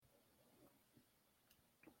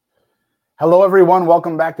Hello, everyone.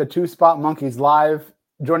 Welcome back to Two Spot Monkeys Live.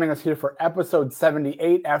 Joining us here for episode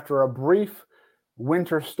 78 after a brief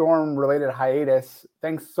winter storm related hiatus.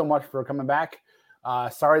 Thanks so much for coming back.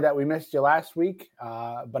 Sorry that we missed you last week,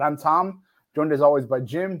 but I'm Tom, joined as always by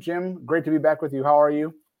Jim. Jim, great to be back with you. How are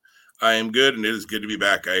you? I am good, and it is good to be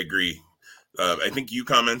back. I agree. I think you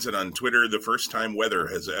commented on Twitter the first time weather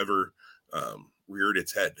has ever reared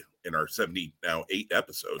its head in our 78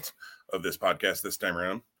 episodes of this podcast this time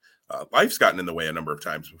around. Life's gotten in the way a number of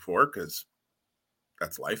times before because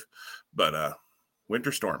that's life. But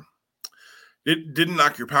winter storm. It didn't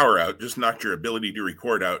knock your power out, just knocked your ability to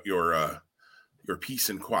record out your peace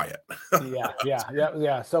and quiet.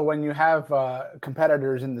 Yeah. So when you have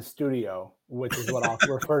competitors in the studio, which is what I'll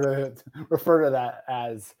refer to that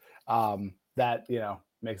as, that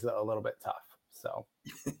makes it a little bit tough. So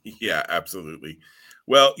yeah, absolutely.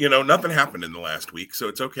 Well, nothing happened in the last week, so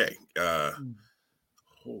it's okay.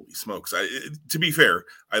 Holy smokes! To be fair,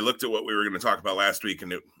 I looked at what we were going to talk about last week,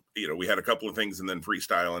 and we had a couple of things and then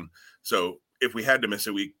freestyling. So if we had to miss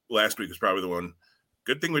a week, last week was probably the one.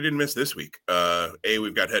 Good thing we didn't miss this week.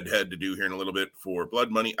 We've got head-to-head to do here in a little bit for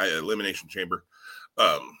Blood Money Elimination Chamber.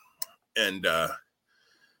 But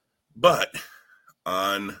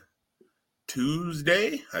on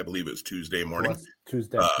Tuesday, I believe it was Tuesday morning.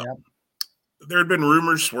 Tuesday, yeah. There had been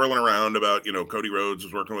rumors swirling around about, Cody Rhodes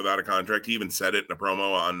was working without a contract. He even said it in a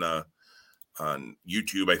promo on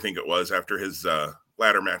YouTube, I think it was, after his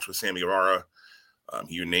ladder match with Sammy Guevara.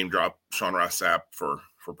 He name dropped Sean Ross Sapp for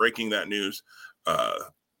breaking that news.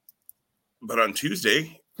 But on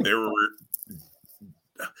Tuesday, there were,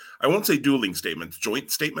 I won't say dueling statements,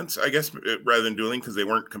 joint statements, I guess, rather than dueling, because they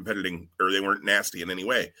weren't competing or they weren't nasty in any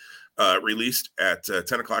way, released at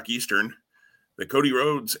 10 o'clock Eastern. That Cody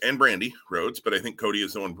Rhodes and Brandy Rhodes, but I think Cody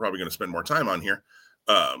is the one probably going to spend more time on here,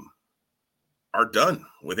 are done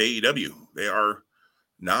with AEW. They are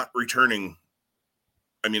not returning.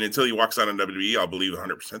 I mean, until he walks out on WWE, I'll believe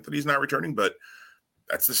 100% that he's not returning, but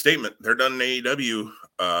that's the statement. They're done in AEW.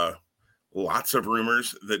 Lots of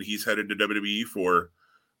rumors that he's headed to WWE for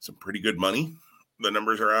some pretty good money. The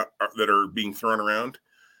numbers are out that are being thrown around.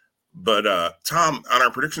 But Tom, on our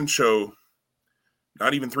prediction show,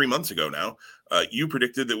 not even 3 months ago now, you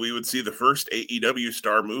predicted that we would see the first AEW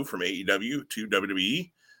star move from AEW to WWE.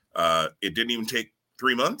 It didn't even take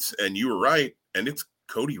 3 months, and you were right, and it's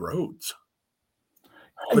Cody Rhodes.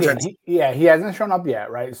 Again, he hasn't shown up yet,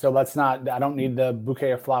 right? So let's not. I don't need the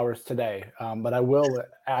bouquet of flowers today, but I will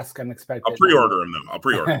ask unexpected. I'll pre-order him though. I'll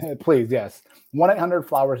pre-order. Please, yes.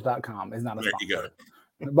 1-800-flowers.com is not a sponsor. You got it.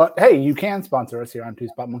 But hey, you can sponsor us here on Two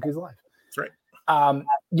Spot Monkeys Live. That's right. And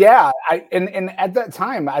at that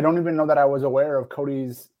time, I don't even know that I was aware of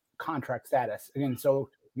Cody's contract status. Again, so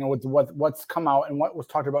with what's come out and what was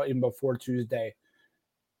talked about even before Tuesday,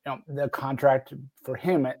 the contract for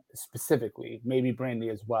him specifically, maybe Brandy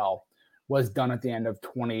as well, was done at the end of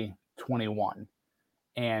 2021.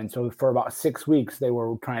 And so for about 6 weeks, they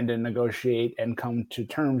were trying to negotiate and come to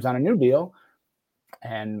terms on a new deal.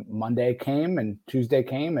 And Monday came and Tuesday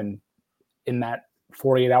came, and in that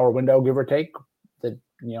 48-hour window, give or take,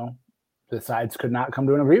 the sides could not come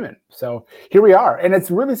to an agreement. So here we are. And it's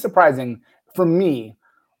really surprising for me,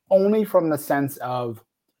 only from the sense of,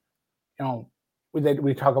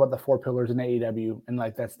 we talk about the four pillars in AEW, and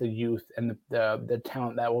like that's the youth and the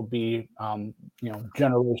talent that will be,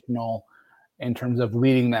 generational in terms of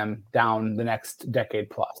leading them down the next decade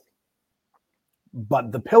plus.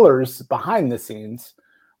 But the pillars behind the scenes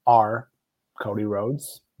are Cody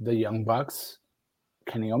Rhodes, the Young Bucks,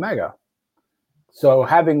 Kenny Omega. So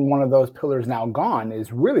having one of those pillars now gone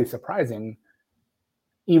is really surprising,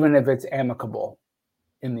 even if it's amicable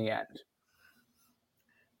in the end.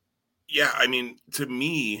 Yeah, I mean, to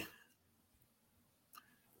me,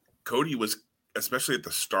 Cody was, especially at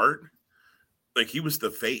the start, like he was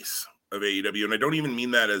the face of AEW. And I don't even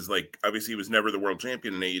mean that as like, obviously he was never the world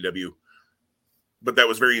champion in AEW, but that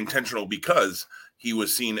was very intentional because he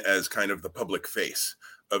was seen as kind of the public face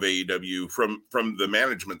of AEW from the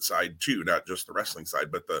management side too, not just the wrestling side,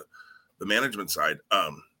 but the management side. I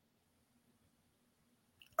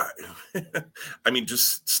mean,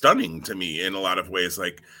 just stunning to me in a lot of ways.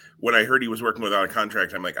 Like when I heard he was working without a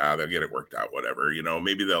contract, I'm like, they'll get it worked out, whatever.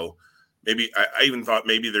 Maybe I even thought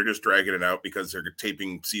maybe they're just dragging it out because they're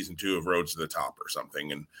taping season 2 of Road to the Top or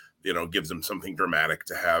something, and gives them something dramatic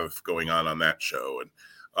to have going on that show. And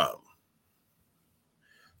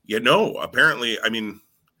apparently, I mean,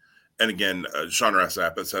 and again, Sean Ross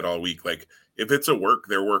Sapp has said all week, like if it's a work,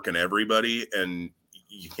 they're working everybody, and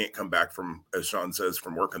you can't come back from, as Sean says,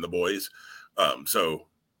 from working the boys. So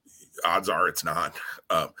odds are it's not.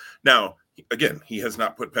 Now, again, he has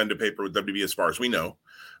not put pen to paper with WWE as far as we know.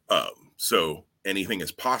 So anything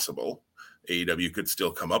is possible. AEW could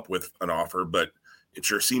still come up with an offer, but it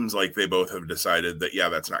sure seems like they both have decided that, yeah,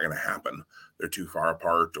 that's not going to happen. They're too far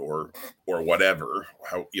apart or whatever.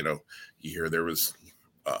 How, you hear there was,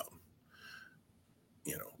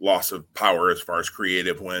 loss of power as far as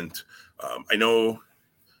creative went. I know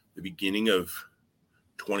the beginning of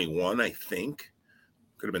 21, I think,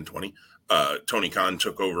 could have been 20. Tony Khan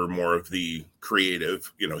took over more of the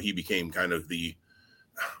creative. He became kind of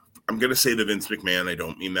I'm going to say the Vince McMahon. I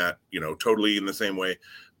don't mean that, totally in the same way,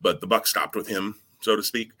 but the buck stopped with him, so to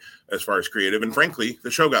speak, as far as creative. And frankly,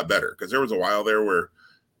 the show got better because there was a while there where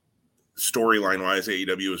storyline wise,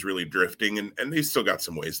 AEW was really drifting, and they still got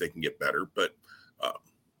some ways they can get better. But,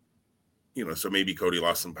 so maybe Cody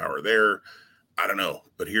lost some power there. I don't know.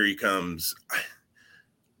 But here he comes.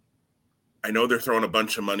 I know they're throwing a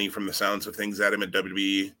bunch of money from the sounds of things at him at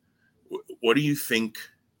WWE. What do you think?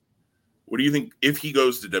 What do you think if he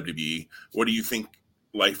goes to WWE? What do you think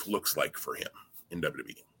life looks like for him in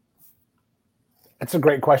WWE? That's a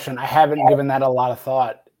great question. I haven't given that a lot of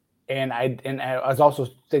thought, and I was also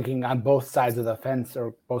thinking on both sides of the fence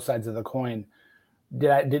or both sides of the coin.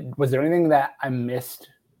 Was there anything that I missed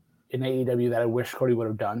in AEW that I wish Cody would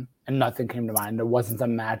have done? And nothing came to mind. There wasn't a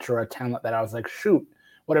match or a talent that I was like, shoot,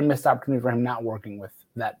 what a missed opportunity for him not working with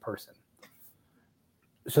that person.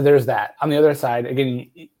 So there's that. On the other side, again,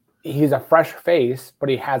 he's a fresh face, but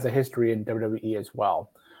he has a history in WWE as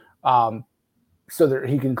well. So that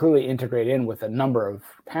he can clearly integrate in with a number of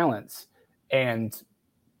talents and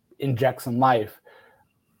inject some life.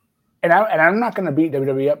 And I'm not going to beat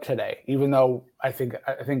WWE up today, even though I think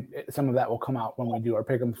some of that will come out when we do our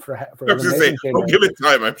pick'em for Elimination Chamber. We'll give it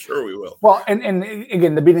time. I'm sure we will. Well, and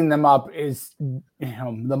again, the beating them up is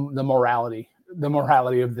the morality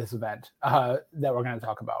of this event that we're going to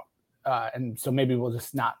talk about, and so maybe we'll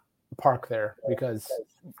just not park there because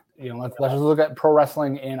let's just look at pro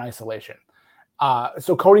wrestling in isolation.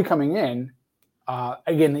 So Cody coming in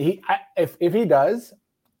again, if he does.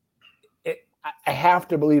 I have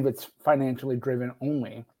to believe it's financially driven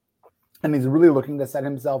only. And he's really looking to set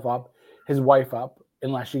himself up, his wife up,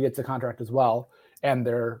 unless she gets a contract as well, and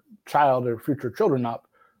their child or future children up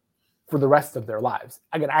for the rest of their lives.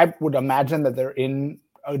 Again, I would imagine that they're in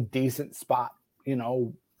a decent spot,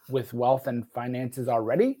 with wealth and finances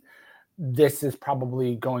already. This is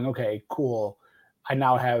probably going, okay, cool. I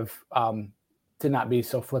now have to not be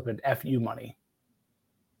so flippant, F you money.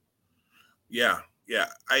 Yeah.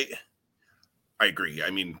 I agree. I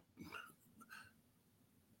mean,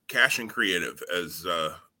 cash and creative, as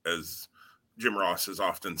Jim Ross has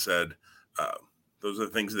often said, those are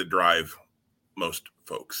the things that drive most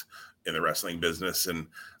folks in the wrestling business. And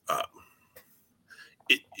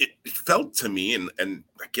it felt to me, and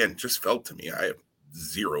again, just felt to me, I have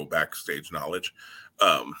zero backstage knowledge,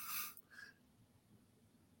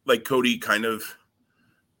 like Cody kind of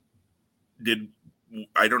did.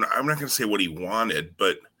 I don't know. I'm not going to say what he wanted,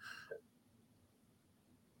 but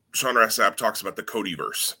Sean Ross Sapp talks about the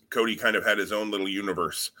Codyverse. Cody kind of had his own little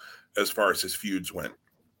universe as far as his feuds went.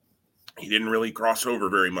 He didn't really cross over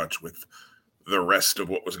very much with the rest of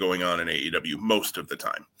what was going on in AEW most of the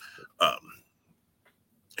time.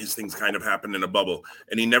 His things kind of happened in a bubble,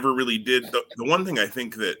 and he never really did. The one thing I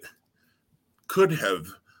think that could have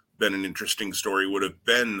been an interesting story would have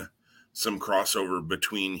been some crossover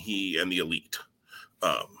between he and the Elite.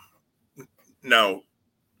 Now,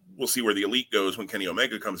 we'll see where the Elite goes when Kenny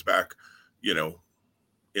Omega comes back,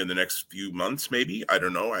 in the next few months, maybe. I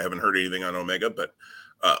don't know. I haven't heard anything on Omega, but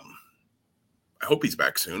I hope he's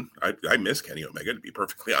back soon. I miss Kenny Omega, to be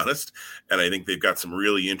perfectly honest. And I think they've got some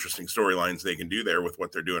really interesting storylines they can do there with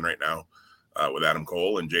what they're doing right now with Adam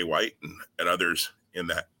Cole and Jay White and others in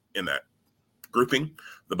that grouping,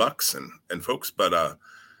 the Bucks and folks. But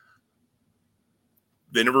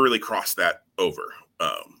they never really crossed that over.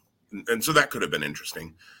 And so that could have been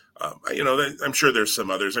interesting. I'm sure there's some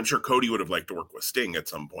others. I'm sure Cody would have liked to work with Sting at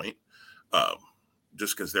some point,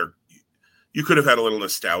 just because you could have had a little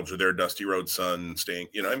nostalgia there. Dusty Rhodes' son, Sting.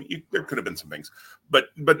 There could have been some things, but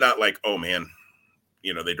not like, oh man,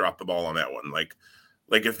 they dropped the ball on that one. Like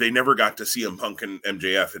if they never got to CM Punk and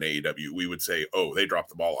MJF in AEW, we would say, oh, they dropped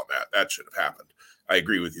the ball on that. That should have happened. I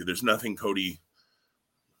agree with you. There's nothing Cody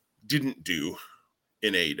didn't do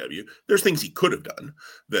in AEW. There's things he could have done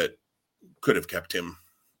that could have kept him,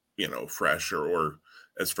 fresh or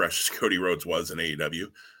as fresh as Cody Rhodes was in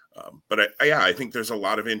AEW. But I think there's a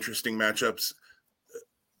lot of interesting matchups.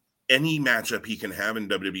 Any matchup he can have in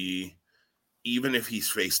WWE, even if he's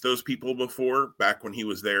faced those people before, back when he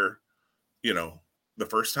was there, the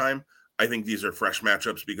first time, I think these are fresh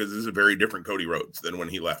matchups because this is a very different Cody Rhodes than when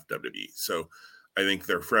he left WWE. So I think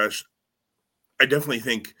they're fresh. I definitely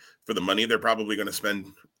think for the money they're probably going to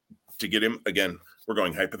spend to get him, again, we're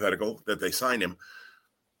going hypothetical that they sign him.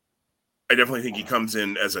 I definitely think he comes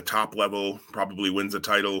in as a top level, probably wins a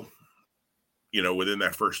title, within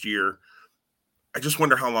that first year. I just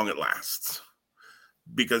wonder how long it lasts,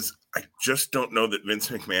 because I just don't know that Vince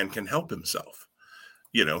McMahon can help himself.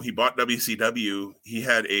 He bought WCW. He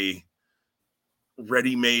had a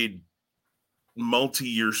ready-made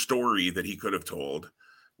multi-year story that he could have told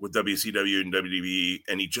with WCW and WWE,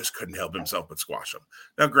 and he just couldn't help himself but squash them.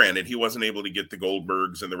 Now, granted, he wasn't able to get the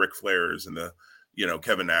Goldbergs and the Ric Flairs and the,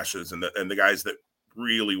 Kevin Nashes and the guys that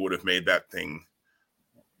really would have made that thing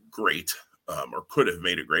great, or could have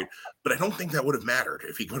made it great. But I don't think that would have mattered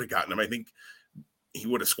if he could have gotten them. I think he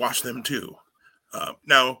would have squashed them too.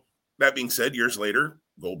 Now, that being said, years later,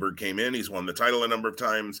 Goldberg came in. He's won the title a number of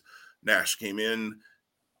times. Nash came in.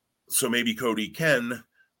 So maybe Cody can,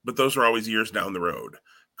 but those are always years down the road.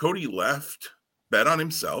 Cody left, bet on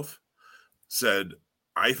himself, said,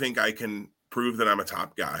 I think I can prove that I'm a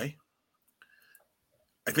top guy.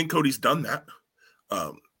 I think Cody's done that.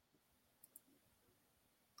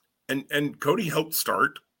 And Cody helped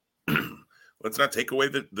start, let's not take away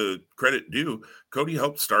the credit due. Cody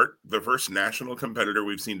helped start the first national competitor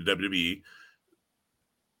we've seen to WWE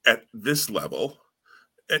at this level.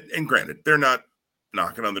 And granted, they're not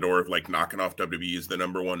knocking on the door of like knocking off WWE as the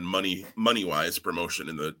number one money-wise promotion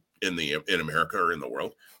in America or in the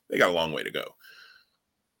world. They got a long way to go.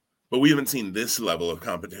 But we haven't seen this level of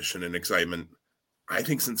competition and excitement, I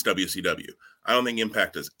think, since WCW. I don't think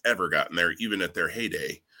Impact has ever gotten there, even at their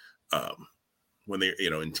heyday, when they,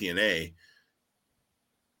 in TNA.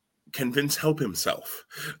 Can Vince help himself?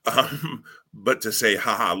 But to say,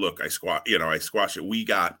 haha, look, I squashed it. We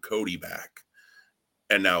got Cody back.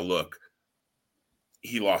 And now look,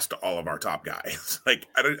 he lost to all of our top guys. Like,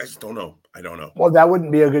 I just don't know. I don't know. Well, that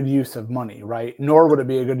wouldn't be a good use of money, right? Nor would it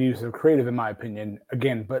be a good use of creative, in my opinion.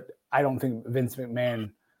 Again, but I don't think Vince McMahon. I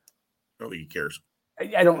don't think he cares.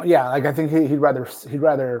 I don't. Yeah, like I think he'd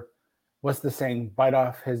rather. What's the saying? Bite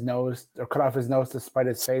off his nose or cut off his nose to spite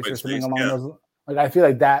his face, or something along those. Like I feel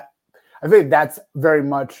like that's very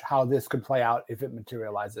much how this could play out if it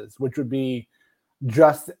materializes, which would be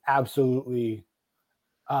just absolutely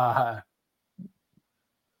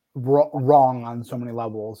wrong on so many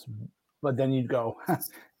levels. But then you'd go,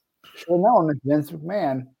 sure, no, it's Vince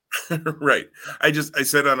McMahon. Right. I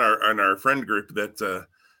said on our friend group that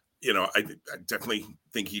I definitely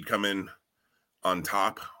think he'd come in on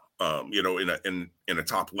top, in a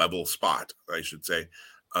top level spot, I should say,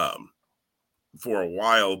 for a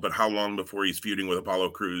while. But how long before he's feuding with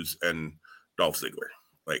Apollo Crews and Dolph Ziggler?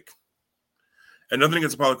 Like, and nothing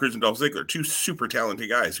against Apollo Crews and Dolph Ziggler, two super talented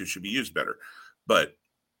guys who should be used better, but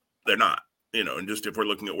they're not. And just if we're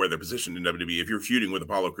looking at where they're positioned in WWE, if you're feuding with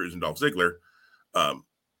Apollo Crews and Dolph Ziggler,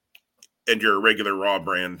 and you're a regular Raw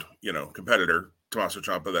brand, competitor, Tommaso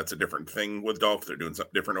Ciampa, that's a different thing with Dolph. They're doing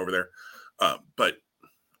something different over there. But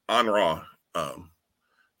on Raw,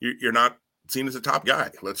 you're not seen as a top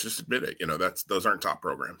guy. Let's just admit it. Those aren't top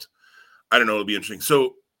programs. I don't know. It'll be interesting.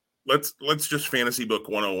 So let's just fantasy book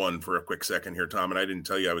 101 for a quick second here, Tom. And I didn't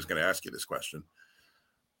tell you I was going to ask you this question.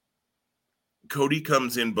 Cody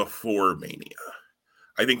comes in before Mania.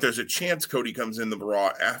 I think there's a chance Cody comes in the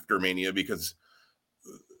Raw after Mania, because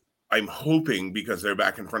I'm hoping, because they're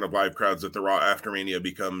back in front of live crowds, that the Raw after Mania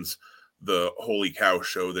becomes the holy cow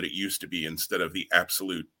show that it used to be, instead of the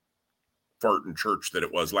absolute fart in church that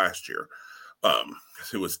it was last year.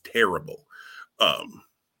 It was terrible.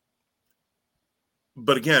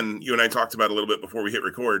 But again, you and I talked about a little bit before we hit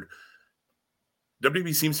record.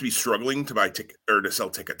 WWE seems to be struggling to buy to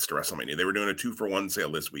sell tickets to WrestleMania. They were doing a 2-for-1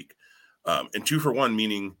 sale this week. And 2-for-1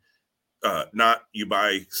 meaning not you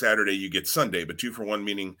buy Saturday, you get Sunday, but 2-for-1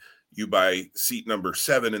 meaning you buy seat number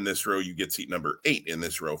 7 in this row, you get seat number 8 in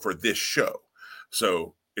this row for this show.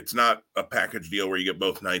 So it's not a package deal where you get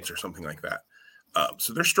both nights or something like that.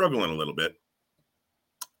 So they're struggling a little bit.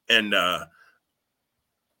 And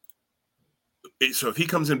so if he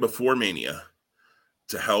comes in before Mania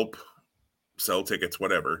to help sell tickets,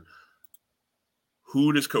 whatever,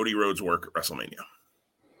 who does Cody Rhodes work at WrestleMania?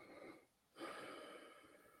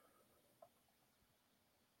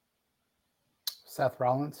 Seth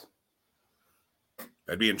Rollins.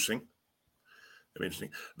 That'd be interesting.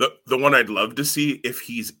 The one I'd love to see, if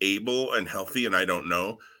he's able and healthy, and I don't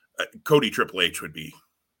know, Cody Triple H would be.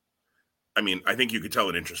 I mean, I think you could tell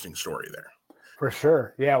an interesting story there. For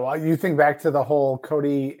sure. Yeah. Well, you think back to the whole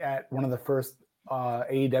Cody at one of the first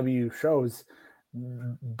AEW shows,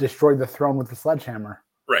 destroyed the throne with the sledgehammer.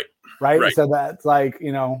 Right. right? Right. So that's like,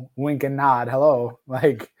 wink and nod. Hello.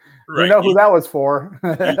 Like, we Right. know who that was for.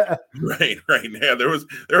 Right. Yeah, there was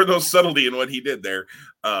no subtlety in what he did there.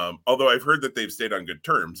 Although I've heard that they've stayed on good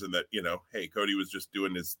terms and that, hey, Cody was just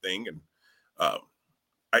doing his thing. And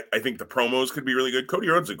I think the promos could be really good. Cody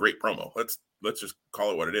Rhodes is a great promo. Let's just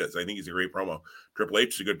call it what it is. I think he's a great promo. Triple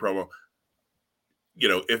H is a good promo.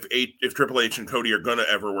 If Triple H and Cody are gonna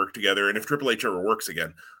ever work together, and if Triple H ever works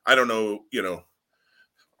again, I don't know,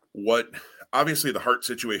 what. Obviously the heart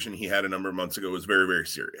situation he had a number of months ago was very, very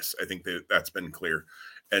serious. I think that's been clear.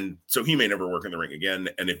 And so he may never work in the ring again.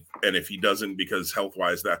 And if he doesn't, because health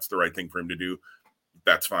wise, that's the right thing for him to do,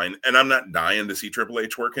 that's fine. And I'm not dying to see Triple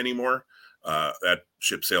H work anymore. That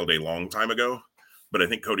ship sailed a long time ago, but I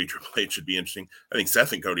think Cody Triple H should be interesting. I think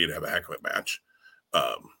Seth and Cody would have a heck of a match.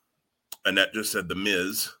 Annette just said The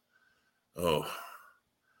Miz. Oh,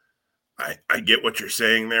 I get what you're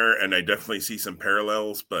saying there, and I definitely see some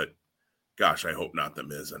parallels, but gosh, I hope not The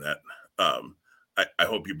Miz, Annette. I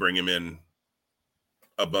hope you bring him in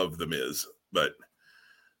above The Miz, but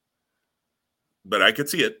I could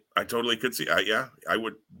see it. I totally could see. I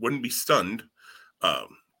wouldn't be stunned.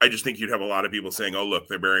 I just think you'd have a lot of people saying, "Oh, look,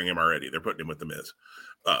 they're burying him already. They're putting him with The Miz."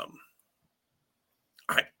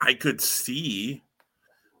 I could see.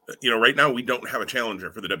 Right now we don't have a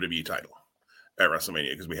challenger for the WWE title at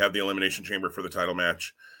WrestleMania because we have the Elimination Chamber for the title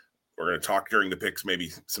match. We're going to talk during the picks.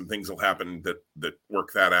 Maybe some things will happen that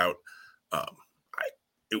work that out.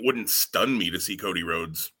 It wouldn't stun me to see Cody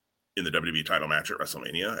Rhodes in the WWE title match at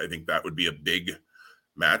WrestleMania. I think that would be a big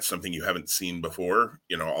match, something you haven't seen before.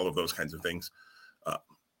 All of those kinds of things.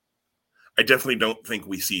 I definitely don't think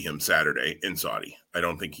we see him Saturday in Saudi. I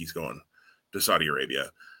don't think he's going to Saudi Arabia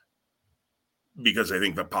because I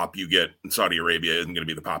think the pop you get in Saudi Arabia isn't going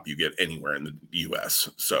to be the pop you get anywhere in the U.S.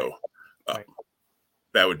 So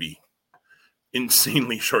that would be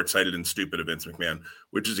insanely short-sighted and stupid of Vince McMahon,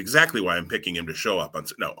 which is exactly why I'm picking him to show up on.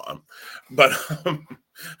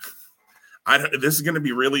 This is going to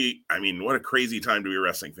be really. I mean, what a crazy time to be a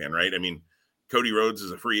wrestling fan, right? I mean, Cody Rhodes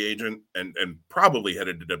is a free agent and probably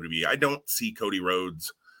headed to WWE. I don't see Cody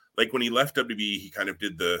Rhodes like when he left WWE. He kind of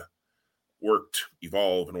did worked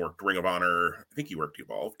Evolve and worked Ring of Honor. I think he worked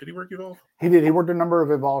Evolve. Did he work Evolve? He did. He worked a number of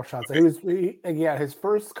Evolve shots. Okay. His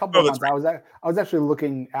first couple of months. Right. I was actually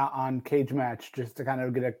looking on Cage Match just to kind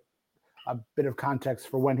of get a bit of context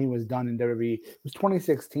for when he was done in WWE. It was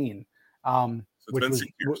 2016. Which was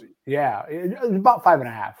about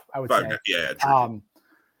 5.5. I would say. Yeah, true.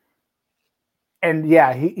 And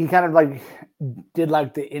yeah, he kind of like did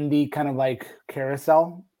like the indie kind of like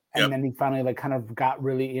carousel, and then he finally like kind of got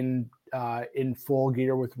really in full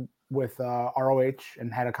gear with ROH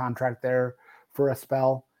and had a contract there for a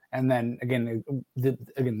spell. And then again,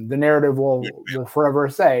 the narrative will forever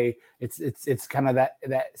say it's kind of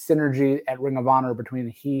that synergy at Ring of Honor between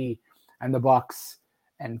he and the Bucks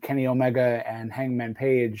and Kenny Omega and Hangman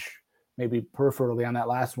Page, maybe peripherally on that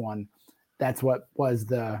last one. That's what was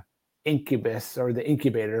the incubus or the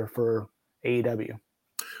incubator for AEW.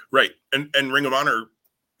 Right. And Ring of Honor,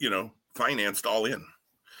 financed All In,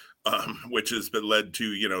 which has been led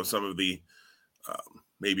to, some of the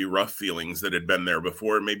maybe rough feelings that had been there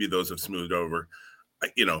before. Maybe those have smoothed over.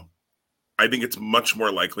 I think it's much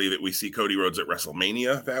more likely that we see Cody Rhodes at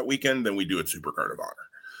WrestleMania that weekend than we do at Supercard of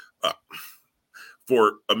Honor.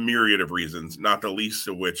 For a myriad of reasons, not the least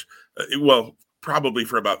of which, probably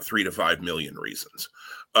for about 3 to 5 million reasons.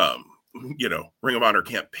 Ring of Honor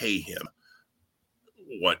can't pay him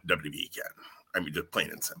what WWE can. I mean, just plain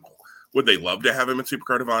and simple. Would they love to have him at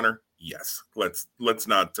Supercard of Honor? Yes. Let's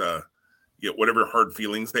not, whatever hard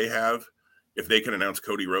feelings they have, if they can announce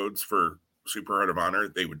Cody Rhodes for Supercard of Honor,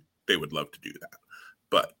 they would love to do that.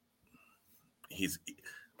 But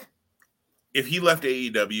if he left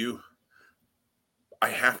AEW, I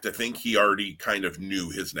have to think he already kind of knew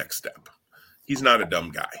his next step. He's not a dumb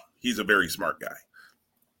guy. He's a very smart guy.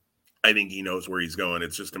 I think he knows where he's going.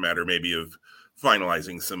 It's just a matter maybe of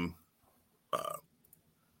finalizing some,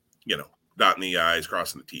 dotting the I's,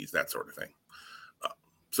 crossing the T's, that sort of thing.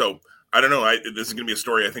 So I don't know. This is going to be a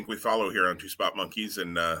story I think we follow here on Two Spot Monkeys,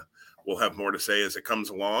 and we'll have more to say as it comes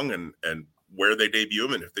along and where they debut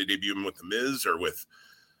him, and if they debut him with The Miz or with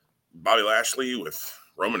Bobby Lashley, with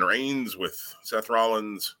Roman Reigns, with Seth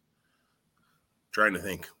Rollins. Trying to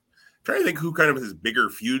think who kind of his bigger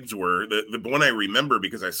feuds were. The one I remember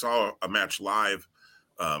because I saw a match live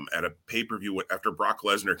at a pay-per-view after Brock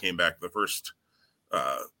Lesnar came back, the first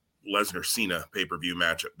Lesnar-Cena pay-per-view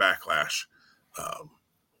match at Backlash,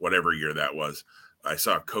 whatever year that was. I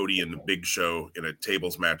saw Cody and the Big Show in a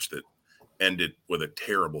tables match that ended with a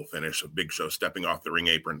terrible finish of Big Show stepping off the ring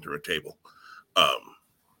apron through a table.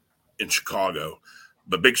 in Chicago.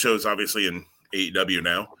 But Big Show's obviously in AEW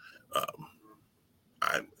now.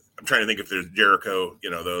 I'm trying to think if there's Jericho,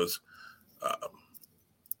 those.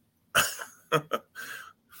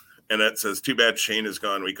 And that says, too bad Shane is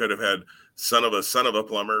gone. We could have had son of a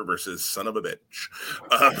plumber versus son of a bitch.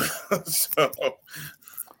 So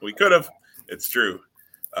we could have. It's true.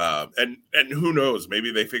 And who knows?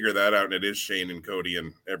 Maybe they figure that out, and it is Shane and Cody,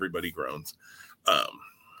 and everybody groans. That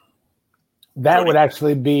Cody would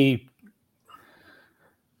actually be.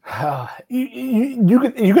 You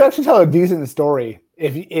could actually tell a decent story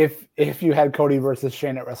if you had Cody versus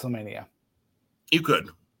Shane at WrestleMania. You could.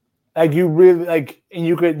 Like you really and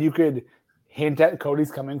you could hint at Cody's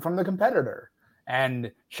coming from the competitor, and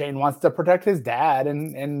Shane wants to protect his dad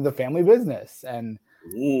and the family business. And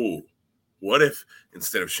what if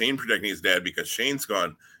instead of Shane protecting his dad because Shane's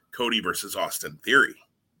gone, Cody versus Austin Theory?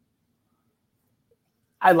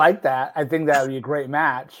 I like that. I think that would be a great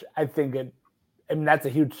match. That's a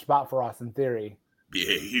huge spot for Austin Theory. Be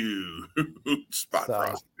a huge spot for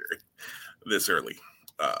Austin Theory this early.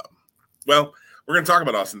 Well, we're going to talk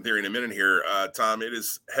about Austin Theory in a minute here. Tom, it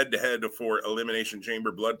is head-to-head for Elimination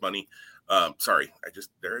Chamber Blood Money. Sorry,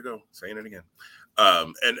 there I go, saying it again.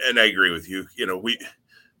 And I agree with you.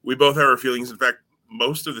 We both have our feelings. In fact,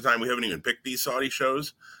 most of the time we haven't even picked these Saudi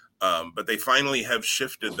shows, but they finally have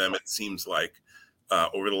shifted them, it seems like,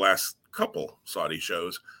 over the last couple Saudi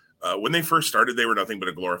shows. When they first started, they were nothing but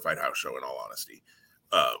a glorified house show, in all honesty.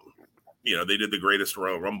 They did the Greatest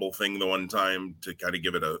Royal Rumble thing the one time to kind of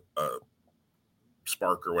give it a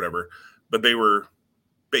spark or whatever, but they were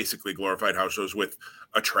basically glorified house shows with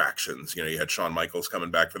attractions. You had Shawn Michaels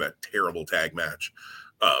coming back for that terrible tag match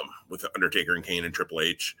with Undertaker and Kane and Triple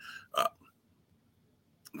H,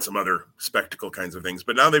 and some other spectacle kinds of things.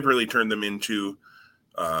 But now they've really turned them into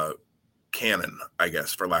canon, I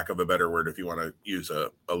guess, for lack of a better word, if you want to use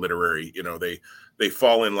a literary, they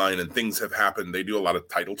fall in line and things have happened. They do a lot of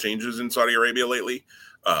title changes in Saudi Arabia lately.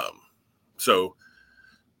 So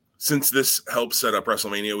since this helps set up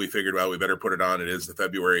WrestleMania, we figured, well, we better put it on. It is the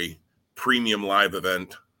February premium live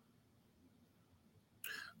event.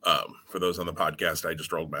 For those on the podcast, I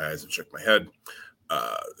just rolled my eyes and shook my head.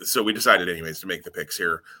 So we decided anyways to make the picks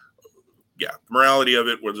here. Yeah, the morality of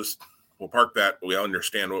it, we'll park that. We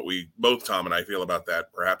understand what both Tom and I feel about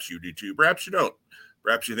that. Perhaps you do too. Perhaps you don't.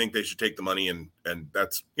 Perhaps you think they should take the money and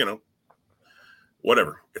that's,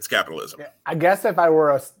 whatever. It's capitalism. Yeah, I guess if I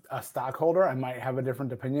were a stockholder, I might have a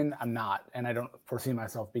different opinion. I'm not, and I don't foresee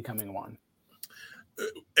myself becoming one.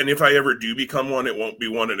 And if I ever do become one, it won't be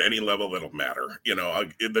one at any level that'll matter.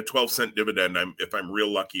 The 12-cent dividend, if I'm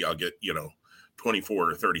real lucky, I'll get,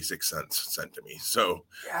 24 or 36 cents sent to me. So,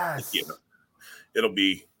 yes. It'll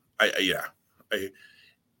be,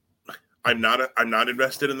 I'm not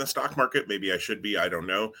invested in the stock market. Maybe I should be. I don't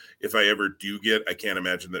know. If I ever do I can't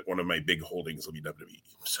imagine that one of my big holdings will be WWE.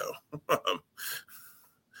 So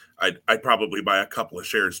I'd probably buy a couple of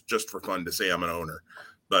shares just for fun to say I'm an owner.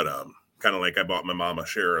 But kind of like I bought my mom a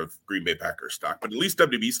share of Green Bay Packers stock. But at least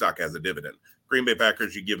WWE stock has a dividend. Green Bay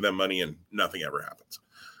Packers, you give them money and nothing ever happens.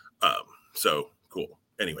 So cool.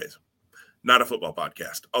 Anyways, not a football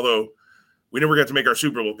podcast. Although we never got to make our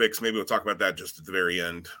Super Bowl picks. Maybe we'll talk about that just at the very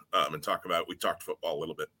end and we talked football a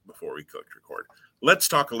little bit before we clicked record. Let's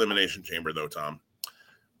talk Elimination Chamber, though, Tom.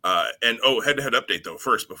 Head-to-head update, though,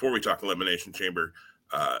 first, before we talk Elimination Chamber.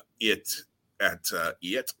 Royal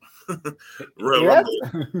Rumble.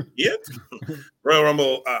 Royal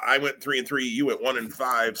Rumble, I went 3-3. You went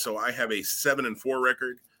 1-5. So I have a 7-4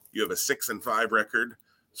 record. You have a 6-5 record.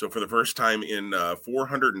 So for the first time in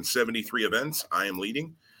 473 events, I am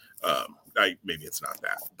leading. Maybe it's not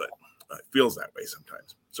that, but it feels that way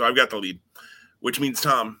sometimes. So I've got the lead, which means,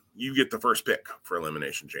 Tom, you get the first pick for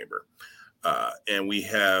Elimination Chamber. And we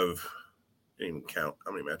have, I didn't even count.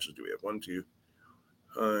 How many matches do we have? 1, 2,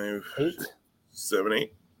 5, 8, 7,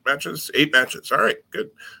 8 matches. 8 matches. All right, good.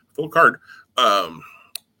 Full card. I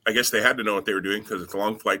guess they had to know what they were doing because it's a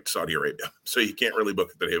long flight to Saudi Arabia. So you can't really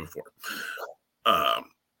book it the day before.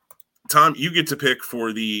 Tom, you get to pick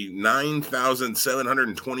for the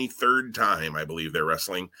 9,723rd time, I believe they're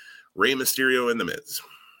wrestling, Rey Mysterio and The Miz.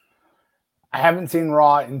 I haven't seen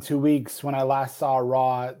Raw in 2 weeks. When I last saw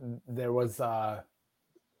Raw, there was the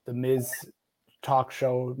Miz talk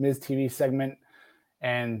show, Miz TV segment,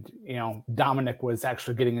 and Dominic was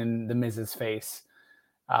actually getting in the Miz's face,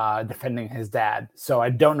 defending his dad. So I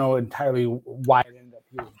don't know entirely why it ended up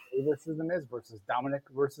here Rey versus the Miz versus Dominic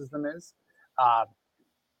versus the Miz.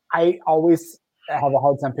 I always have a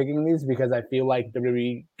hard time picking these because I feel like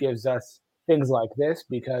WWE gives us things like this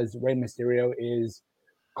because Rey Mysterio is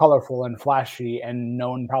colorful and flashy and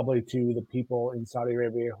known probably to the people in Saudi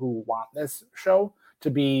Arabia who want this show to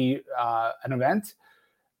be an event.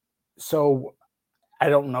 So I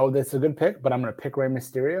don't know that's a good pick, but I'm going to pick Rey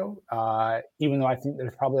Mysterio, even though I think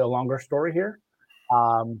there's probably a longer story here.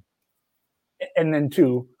 And then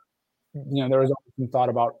two, there was some thought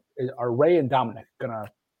about, are Rey and Dominic gonna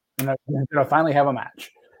finally have a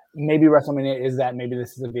match? Maybe WrestleMania is that. Maybe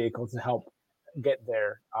this is a vehicle to help get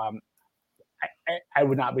there. I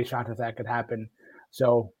would not be shocked if that could happen.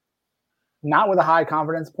 So, not with a high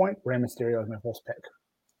confidence point, Rey Mysterio is my first pick.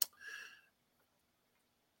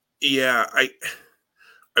 Yeah, I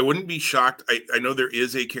wouldn't be shocked. I know there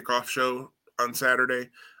is a kickoff show on Saturday.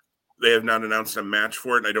 They have not announced a match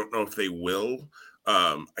for it, and I don't know if they will.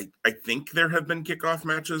 I think there have been kickoff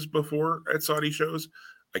matches before at Saudi shows.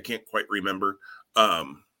 I can't quite remember.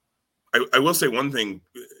 I will say one thing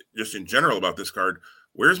just in general about this card.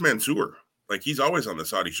 Where's Mansoor? Like, he's always on the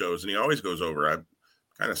Saudi shows, and he always goes over. I'm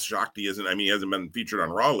kind of shocked he isn't. I mean, he hasn't been featured on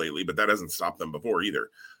Raw lately, but that hasn't stopped them before either.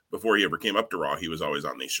 Before he ever came up to Raw, he was always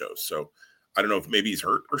on these shows. So I don't know if maybe he's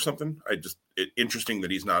hurt or something. Interesting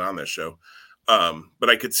that he's not on this show. But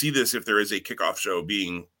I could see this if there is a kickoff show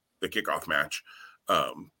being the kickoff match,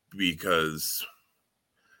 because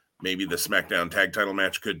maybe the SmackDown tag title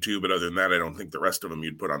match could too. But other than that, I don't think the rest of them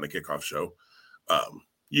you'd put on the kickoff show.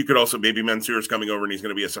 You could also, maybe Mansoor's coming over and he's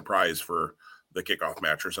going to be a surprise for the kickoff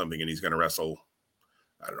match or something, and he's going to wrestle,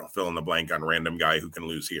 I don't know, fill in the blank on random guy who can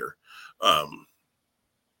lose here. I'm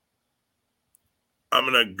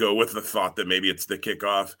going to go with the thought that maybe it's the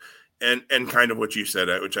kickoff, and kind of what you said,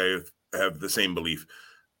 which I have the same belief.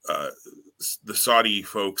 The Saudi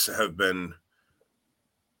folks have been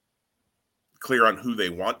clear on who they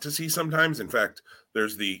want to see sometimes. In fact,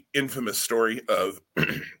 there's the infamous story of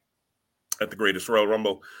at the Greatest Royal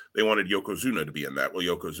Rumble, they wanted Yokozuna to be in that. Well,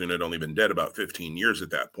 Yokozuna had only been dead about 15 years at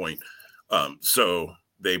that point. So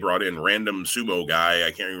they brought in random sumo guy. I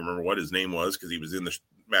can't even remember what his name was because he was in the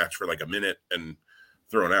match for like a minute and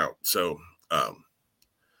thrown out. So,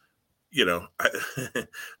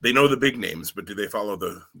 they know the big names, but do they follow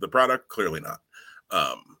the product? Clearly not.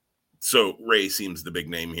 So Rey seems the big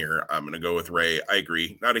name here. I'm going to go with Rey. I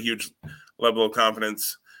agree. Not a huge level of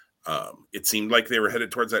confidence. It seemed like they were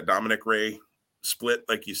headed towards that Dominic Rey split,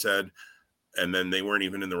 like you said, and then they weren't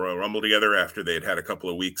even in the Royal Rumble together after they had a couple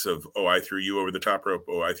of weeks of, oh, I threw you over the top rope.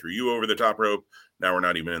 Oh, I threw you over the top rope. Now we're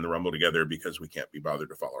not even in the Rumble together because we can't be bothered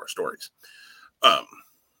to follow our stories.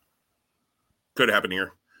 Could happen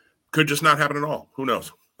here. Could just not happen at all. Who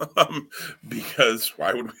knows? Because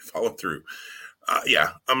why would we follow through?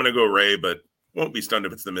 Yeah, I'm going to go Rey, but won't be stunned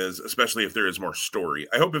if it's The Miz, especially if there is more story.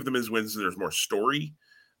 I hope if The Miz wins, there's more story.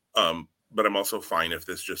 But I'm also fine if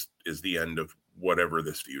this just is the end of whatever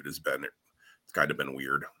this feud has been. It's kind of been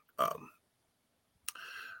weird.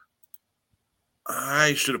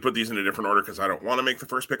 I should have put these in a different order because I don't want to make the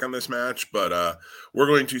first pick on this match, but we're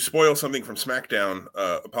going to spoil something from SmackDown.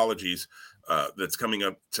 Apologies. That's coming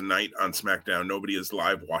up tonight on SmackDown. Nobody is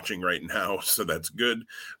live watching right now, so that's good.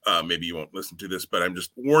 Maybe you won't listen to this, but I'm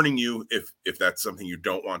just warning you, if that's something you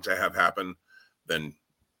don't want to have happen, then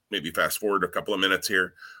maybe fast forward a couple of minutes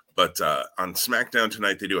here. But on SmackDown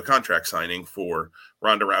tonight, they do a contract signing for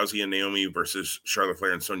Ronda Rousey and Naomi versus Charlotte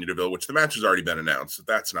Flair and Sonya Deville, which the match has already been announced. So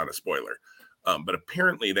that's not a spoiler. But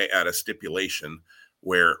apparently they add a stipulation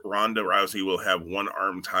where Ronda Rousey will have one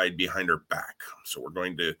arm tied behind her back. So we're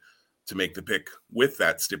going to make the pick with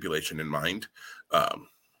that stipulation in mind. Ronda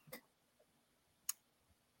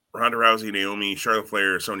Rousey, Naomi, Charlotte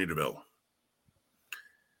Flair, Sonya Deville.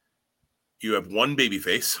 You have one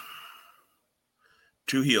babyface,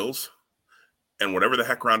 two heels, and whatever the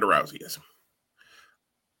heck Ronda Rousey is.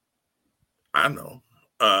 I don't know.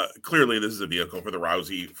 Clearly, this is a vehicle for the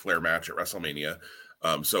Rousey-Flair match at WrestleMania.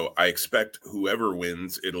 So I expect whoever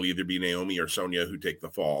wins, it'll either be Naomi or Sonya who take the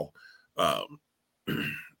fall.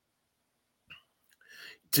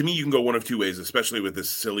 To me, you can go one of two ways, especially with this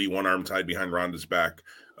silly one arm tied behind Ronda's back.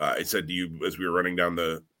 I said to you as we were running down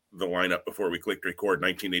the lineup before we clicked record,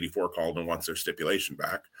 1984 called and wants their stipulation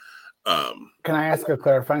back. Can I ask a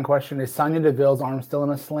clarifying question? Is Sonya Deville's arm still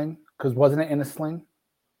in a sling? Because wasn't it in a sling?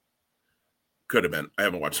 Could have been. I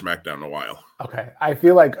haven't watched SmackDown in a while. Okay. I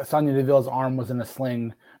feel like Sonya Deville's arm was in a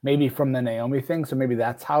sling, maybe from the Naomi thing. So maybe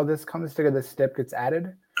that's how this comes together. This step gets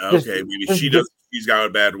added. Okay. Maybe she does. She's got a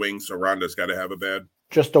bad wing, so Ronda's got to have a bad.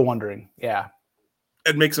 Just a wondering. Yeah.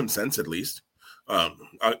 It makes some sense, at least. I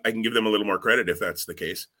can give them a little more credit if that's the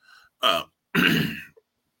case.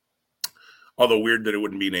 Although weird that it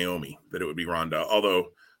wouldn't be Naomi, that it would be Ronda. Although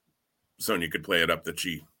Sonya could play it up that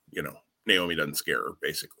she, Naomi doesn't scare her,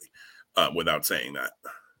 basically, without saying that.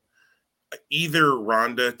 either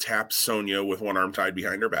Ronda taps Sonya with one arm tied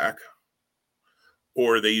behind her back,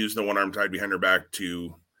 or they use the one arm tied behind her back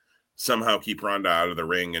to somehow keep Ronda out of the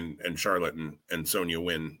ring, and Charlotte and Sonya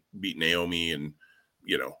win, beat Naomi, and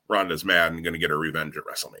Ronda's mad and going to get her revenge at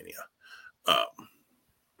WrestleMania.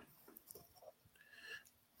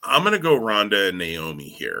 I'm going to go Ronda and Naomi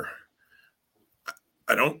here.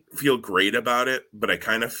 I don't feel great about it, but I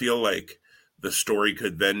kind of feel like the story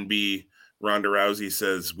could then be Ronda Rousey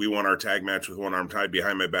says, we want our tag match with one arm tied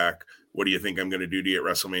behind my back. What do you think I'm going to do to you at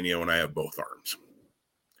WrestleMania when I have both arms?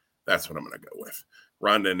 That's what I'm going to go with.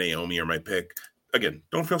 Ronda and Naomi are my pick. Again,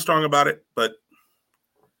 don't feel strong about it, but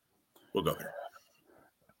we'll go there.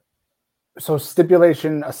 So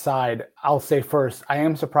stipulation aside, I'll say first, I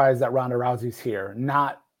am surprised that Ronda Rousey's here.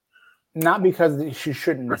 Not because she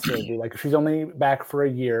shouldn't necessarily be. Like, if she's only back for a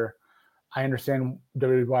year, I understand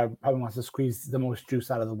WWE probably wants to squeeze the most juice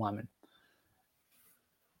out of the lemon.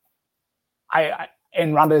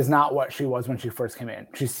 And Ronda is not what she was when she first came in.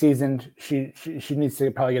 She's seasoned. She needs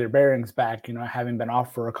to probably get her bearings back, having been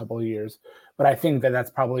off for a couple of years. But I think that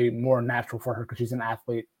that's probably more natural for her because she's an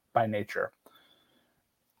athlete by nature.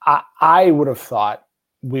 I would have thought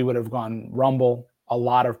we would have gone Rumble, a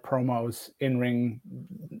lot of promos, in-ring,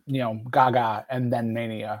 Gaga, and then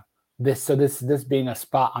Mania. This being a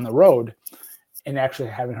spot on the road and actually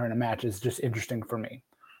having her in a match is just interesting for me.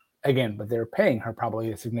 Again, but they're paying her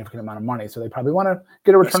probably a significant amount of money, so they probably want to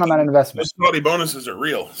get a return on that investment. Those quality bonuses are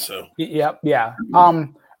real, so. Yeah.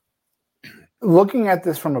 Looking at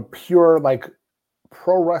this from a pure,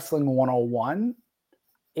 pro wrestling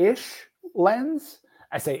 101-ish lens,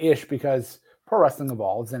 I say ish because pro wrestling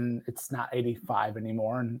evolves and it's not 85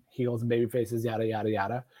 anymore and heels and baby faces, yada, yada,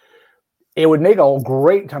 yada. It would make a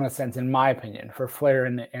great ton of sense, in my opinion, for Flair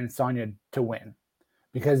and Sonya to win,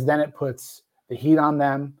 because then it puts the heat on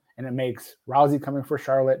them and it makes Rousey coming for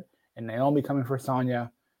Charlotte and Naomi coming for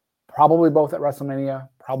Sonya, probably both at WrestleMania,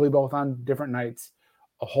 probably both on different nights,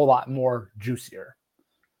 a whole lot more juicier.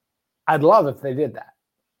 I'd love if they did that.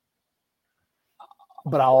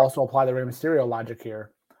 But I'll also apply the Rey Mysterio logic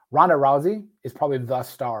here. Ronda Rousey is probably the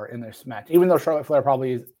star in this match, even though Charlotte Flair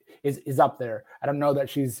probably is up there. I don't know that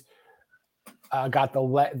she's got the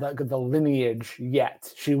lineage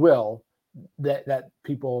yet. She will. That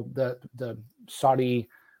people, the Saudi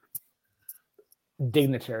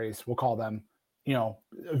dignitaries, we'll call them,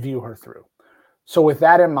 view her through. So with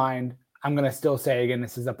that in mind, I'm going to still say, again,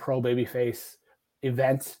 this is a pro babyface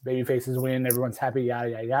event. Babyfaces win. Everyone's happy, yada,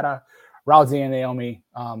 yada, yada. Rousey and Naomi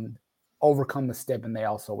overcome the stip, and they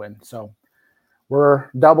also win. So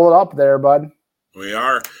we're doubled up there, bud. We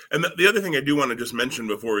are. And the other thing I do want to just mention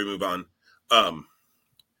before we move on,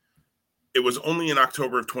 it was only in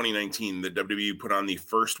October of 2019 that WWE put on the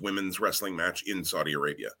first women's wrestling match in Saudi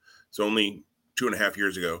Arabia. So only 2.5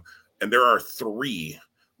 years ago. And there are 3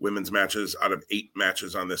 women's matches out of 8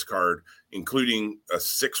 matches on this card, including a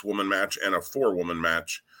 6-woman match and a 4-woman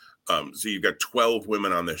match. So you've got 12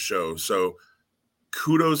 women on this show. So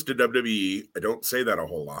kudos to WWE. I don't say that a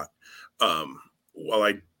whole lot. While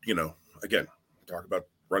I, again, talk about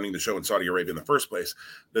running the show in Saudi Arabia in the first place,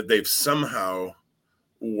 that they've somehow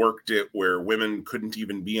worked it where women couldn't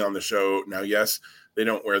even be on the show. Now, yes, they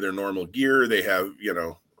don't wear their normal gear. They have,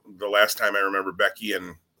 the last time I remember Becky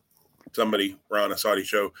and somebody were on a Saudi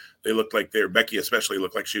show, they looked like Becky especially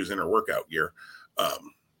looked like she was in her workout gear.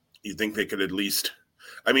 You think they could at least,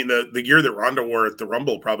 the gear that Ronda wore at the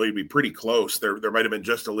Rumble probably be pretty close. There might have been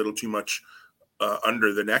just a little too much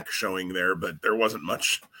under the neck showing there, but there wasn't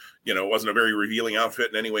much, it wasn't a very revealing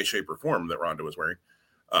outfit in any way, shape, or form that Ronda was wearing.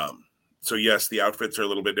 So yes, the outfits are a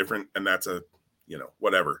little bit different, and that's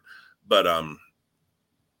whatever. But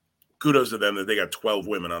kudos to them that they got 12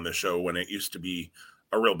 women on this show when it used to be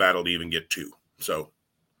a real battle to even get 2. So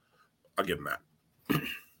I'll give them that.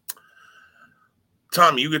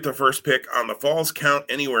 Tom, you get the first pick on the Falls Count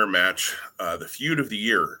Anywhere match, the feud of the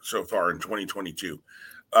year so far in 2022,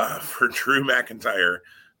 for Drew McIntyre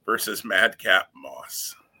versus Madcap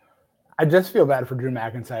Moss. I just feel bad for Drew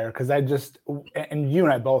McIntyre because and you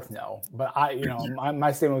and I both know, but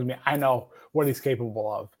my statement was I know what he's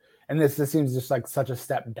capable of. And this seems just like such a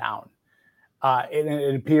step down.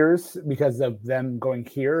 It appears because of them going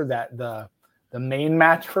here that the main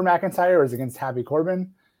match for McIntyre is against Happy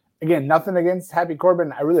Corbin. Again, nothing against Happy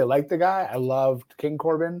Corbin. I really like the guy. I loved King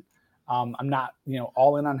Corbin. I'm not,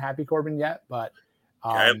 all in on Happy Corbin yet, but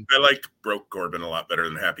I liked Broke Corbin a lot better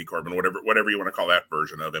than Happy Corbin, whatever you want to call that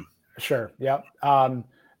version of him. Sure. Yep.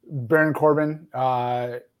 Baron Corbin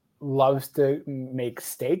loves to make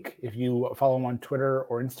steak. If you follow him on Twitter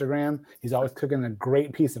or Instagram, he's always cooking a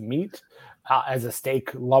great piece of meat. As a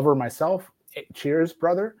steak lover myself, Cheers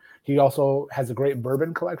brother. He also has a great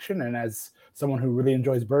bourbon collection, and as someone who really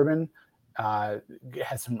enjoys bourbon, has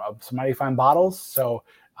some mighty fine bottles. So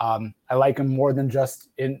I like him more than just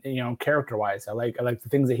in character wise. I like the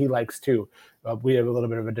things that he likes too. We have a little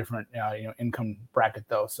bit of a different income bracket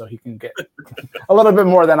though, so he can get a little bit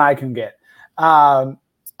more than I can get. All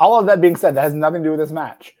of that being said, that has nothing to do with this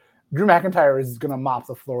match. Drew McIntyre is going to mop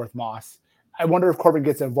the floor with Moss. I wonder if Corbin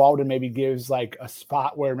gets involved and maybe gives like a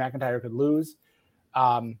spot where McIntyre could lose.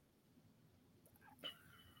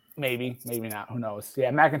 Maybe not. Who knows?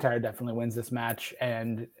 Yeah, McIntyre definitely wins this match.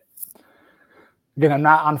 And again, I'm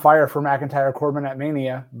not on fire for McIntyre Corbin at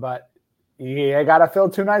Mania, but you got to fill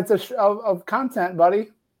 2 nights of content,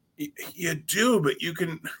 buddy. You do, but you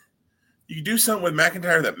do something with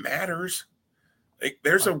McIntyre that matters. Like,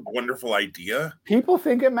 there's a wonderful idea. People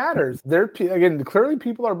think it matters. Clearly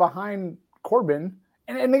people are behind Corbin.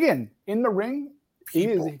 And again, in the ring,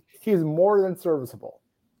 he's more than serviceable.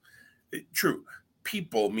 True.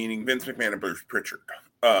 People, meaning Vince McMahon and Bruce Pritchard.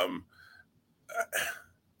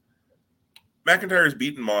 McIntyre has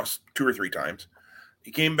beaten Moss 2 or 3 times.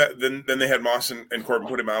 He came back, then they had Moss and Corbin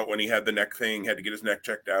put him out when he had the neck thing, had to get his neck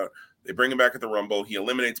checked out. They bring him back at the Rumble. He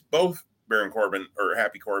eliminates both Baron Corbin, or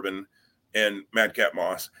Happy Corbin, and Madcap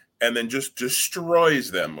Moss, and then just destroys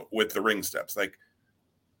them with the ring steps. Like,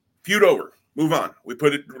 feud over. Move on. We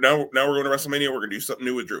put it, now we're going to WrestleMania. We're going to do something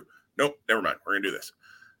new with Drew. Nope, never mind. We're going to do this.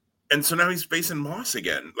 And so now he's facing Moss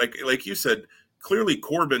again. Like you said, clearly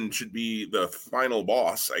Corbin should be the final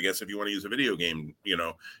boss, I guess, if you want to use a video game,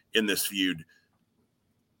 in this feud.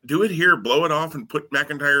 Do it here, blow it off, and put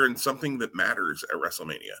McIntyre in something that matters at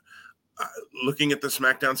WrestleMania. Looking at the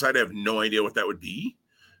SmackDown side, I have no idea what that would be.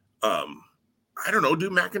 I don't know, do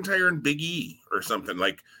McIntyre and Big E or something.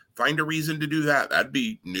 Like, find a reason to do that. That'd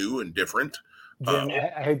be new and different. Jim,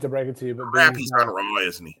 I hate to break it to you, but crap, he's on Raw,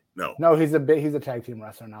 isn't he? No, he's a tag team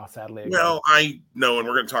wrestler now, sadly. Again. Well, I know, and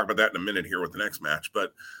we're going to talk about that in a minute here with the next match.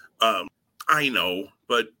 But I know.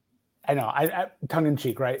 I tongue in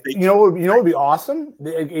cheek, right? You know what would be awesome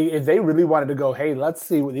if they really wanted to go. Hey, let's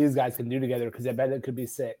see what these guys can do together, because I bet it could be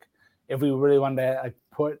sick. If we really wanted to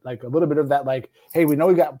put a little bit of that, hey, we know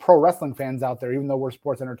we got pro wrestling fans out there, even though we're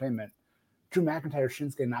sports entertainment. Drew McIntyre,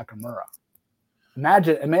 Shinsuke Nakamura.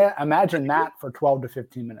 Imagine that for 12 to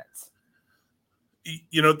 15 minutes.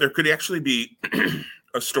 There could actually be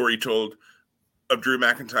a story told of Drew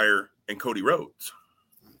McIntyre and Cody Rhodes.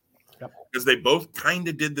 Yep. Because they both kind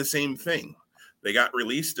of did the same thing. They got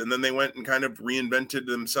released and then they went and kind of reinvented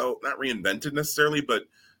themselves. Not reinvented necessarily, but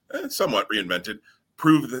somewhat reinvented.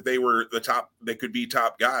 Proved that they were the top, they could be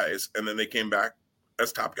top guys, and then they came back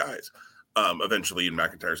as top guys. Eventually, in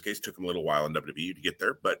McIntyre's case, took him a little while in WWE to get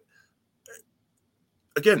there. But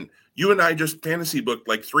again, you and I just fantasy booked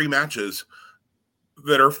 3 matches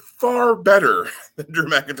that are far better than Drew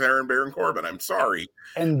McIntyre and Baron Corbin. I'm sorry.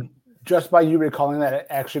 And just by you recalling that, it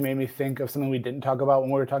actually made me think of something we didn't talk about when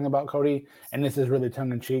we were talking about Cody. And this is really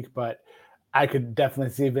tongue in cheek, but I could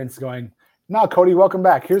definitely see Vince going, "No, Cody, welcome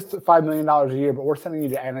back. Here's $5 million a year, but we're sending you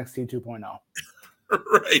to NXT 2.0.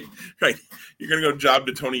 Right. You're going to go job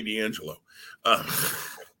to Tony D'Angelo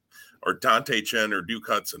or Dante Chen or Duke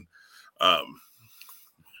Hudson.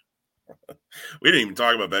 We didn't even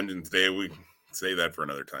talk about Vengeance Day. We say that for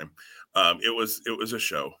another time. It was a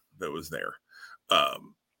show that was there.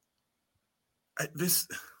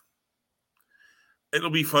 It'll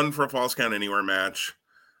be fun for a Falls Count Anywhere match.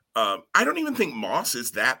 I don't even think Moss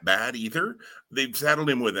is that bad either. They've saddled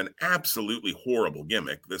him with an absolutely horrible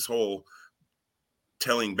gimmick. This whole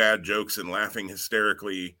telling bad jokes and laughing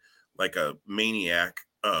hysterically like a maniac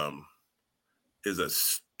is a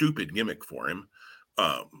stupid gimmick for him.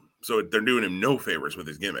 So they're doing him no favors with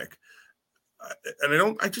his gimmick.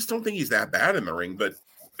 And I just don't think he's that bad in the ring. But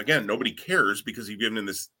again, nobody cares because you've given him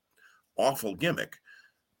this awful gimmick.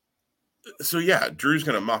 So yeah, Drew's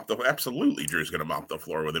going to mop the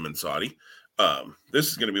floor with him in Saudi. This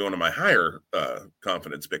is going to be one of my higher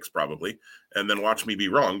confidence picks probably. And then watch me be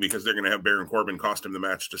wrong because they're going to have Baron Corbin cost him the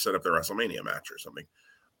match to set up their WrestleMania match or something.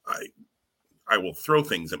 I will throw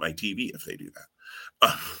things at my TV if they do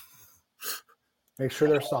that. Make sure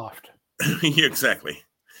they're soft. Exactly.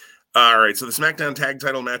 All right, so the SmackDown Tag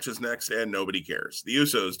Title match is next, and nobody cares. The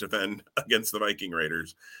Usos defend against the Viking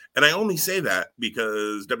Raiders. And I only say that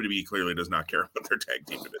because WWE clearly does not care about their tag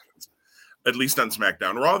team divisions, at least on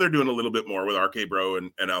SmackDown. Raw, they're doing a little bit more with RK Bro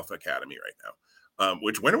and Alpha Academy right now.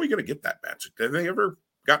 When are we going to get that match? Have they ever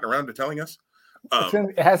gotten around to telling us?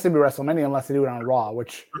 It has to be WrestleMania unless they do it on Raw,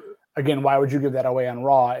 which, again, why would you give that away on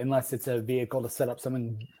Raw unless it's a vehicle to set up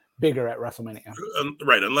something bigger at WrestleMania.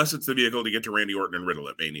 Right, unless it's the vehicle to get to Randy Orton and Riddle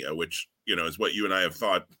at Mania, which, is what you and I have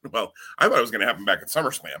thought. Well, I thought it was going to happen back at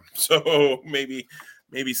SummerSlam. So maybe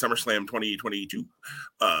SummerSlam 2022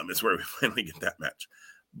 is where we finally get that match.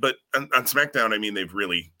 But on SmackDown, I mean, they've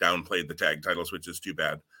really downplayed the tag titles, which is too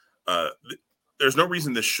bad. There's no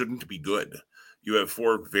reason this shouldn't be good. You have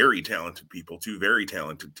 4 very talented people, 2 very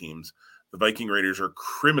talented teams. The Viking Raiders are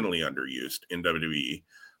criminally underused in WWE.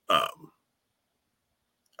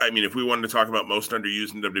 I mean, if we wanted to talk about most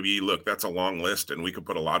underused in WWE, look, that's a long list, and we could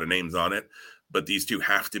put a lot of names on it. But these 2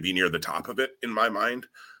 have to be near the top of it in my mind.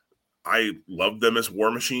 I love them as War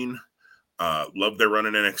Machine. Love their run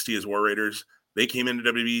in NXT as War Raiders. They came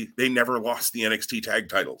into WWE. They never lost the NXT tag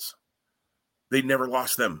titles. They never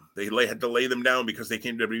lost them. They had to lay them down because they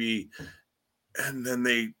came to WWE. And then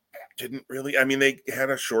they didn't really. I mean, they had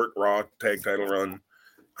a short Raw tag title run.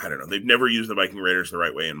 I don't know. They've never used the Viking Raiders the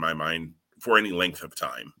right way in my mind for any length of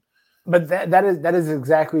time. But that is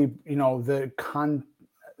exactly,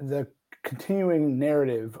 the continuing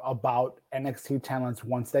narrative about NXT talents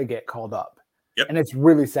once they get called up. Yep. And it's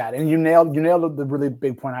really sad. And you nailed the really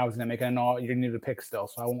big point I was going to make. And I know you're going to need to pick still,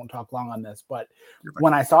 so I won't talk long on this. But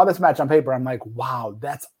when I saw this match on paper, I'm like, wow,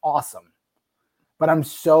 that's awesome. But I'm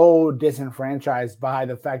so disenfranchised by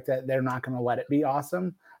the fact that they're not going to let it be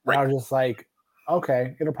awesome. Right. I was just like,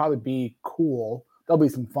 okay, it'll probably be cool. There'll be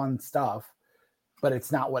some fun stuff, but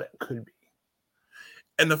it's not what it could be.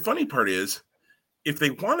 And the funny part is, if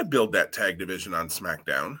they want to build that tag division on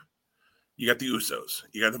SmackDown, you got the Usos,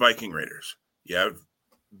 you got the Viking Raiders, you have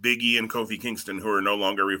Big E and Kofi Kingston, who are no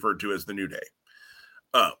longer referred to as the New Day,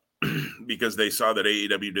 because they saw that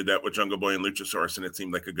AEW did that with Jungle Boy and Luchasaurus, and it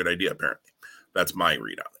seemed like a good idea, apparently. That's my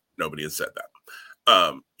read on it. Nobody has said that.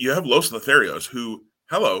 You have Los Lotharios, who,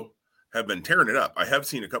 have been tearing it up. I have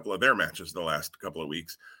seen a couple of their matches the last couple of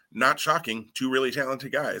weeks. Not shocking. 2 really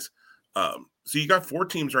talented guys. So you got 4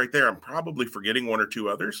 teams right there. I'm probably forgetting 1 or 2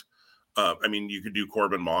 others. I mean, you could do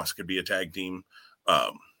Corbin Moss could be a tag team.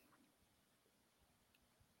 There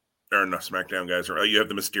are enough SmackDown guys. You have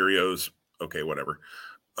the Mysterios. Okay, whatever.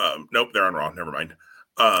 Nope, they're on Raw. Never mind.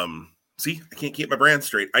 See, I can't keep my brand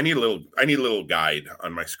straight. I need a little guide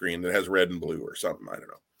on my screen that has red and blue or something. I don't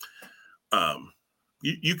know.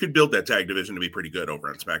 You could build that tag division to be pretty good over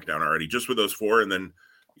on SmackDown already, just with those 4, and then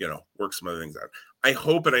work some other things out. I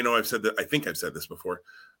hope, and I know I've said that. I think I've said this before.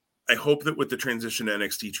 I hope that with the transition to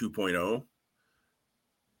NXT 2.0,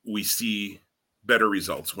 we see better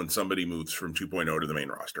results when somebody moves from 2.0 to the main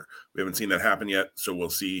roster. We haven't seen that happen yet, so we'll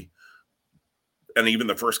see. And even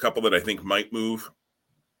the first couple that I think might move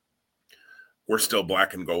were still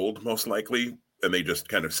black and gold, most likely, and they just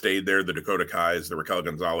kind of stayed there. The Dakota Kais, the Raquel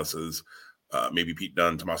Gonzalez's, maybe Pete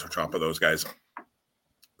Dunne, Tommaso Ciampa, those guys.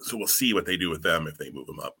 So we'll see what they do with them if they move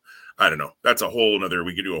them up. I don't know. That's a whole nother,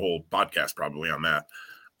 we could do a whole podcast probably on that.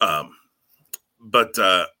 But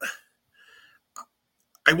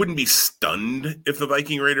I wouldn't be stunned if the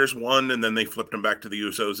Viking Raiders won and then they flipped them back to the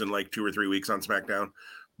Usos in like 2 or 3 weeks on SmackDown.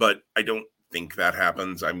 But I don't think that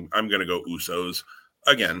happens. I'm going to go Usos.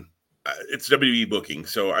 Again, it's WWE booking,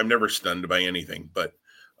 so I'm never stunned by anything. But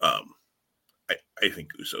I think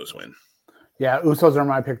Usos win. Yeah, Usos are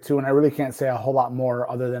my pick too, and I really can't say a whole lot more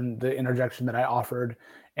other than the interjection that I offered,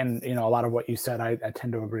 and a lot of what you said I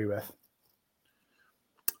tend to agree with.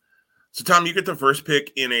 So Tom, you get the first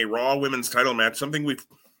pick in a Raw Women's Title match,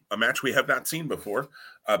 a match we have not seen before.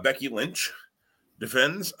 Becky Lynch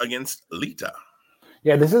defends against Lita.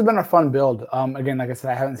 Yeah, this has been a fun build. Again, like I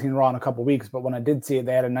said, I haven't seen Raw in a couple weeks, but when I did see it,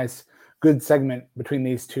 they had a nice, good segment between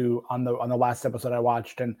these two on the last episode I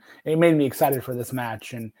watched, and it made me excited for this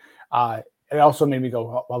match. And it also made me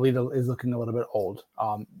go, well, Lita is looking a little bit old.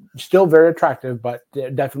 Still very attractive, but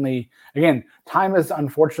definitely, again, time is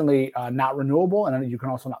unfortunately not renewable, and you can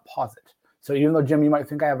also not pause it. So even though, Jim, you might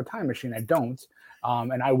think I have a time machine, I don't.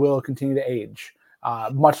 And I will continue to age,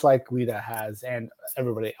 much like Lita has and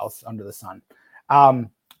everybody else under the sun.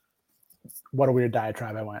 What a weird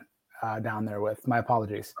diatribe I went down there with. My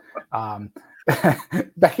apologies.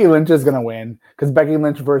 Becky Lynch is going to win because Becky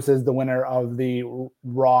Lynch versus the winner of the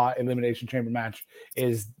Raw Elimination Chamber match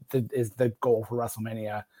is the goal for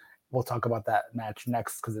WrestleMania. We'll talk about that match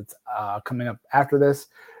next because it's coming up after this.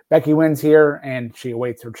 Becky wins here, and she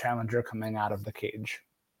awaits her challenger coming out of the cage.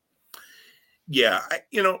 Yeah,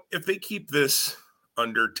 if they keep this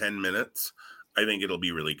under 10 minutes, I think it'll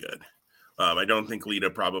be really good. I don't think Lita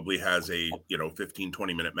probably has a 15,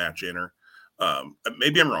 20-minute match in her.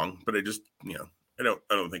 Maybe I'm wrong, but I just I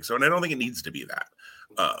don't think so, and I don't think it needs to be that.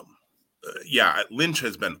 Lynch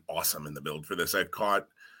has been awesome in the build for this. I've caught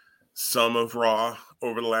some of Raw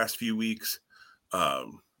over the last few weeks.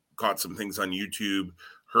 Caught some things on YouTube.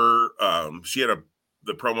 she had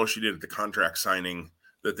the promo she did at the contract signing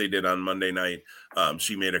that they did on Monday night.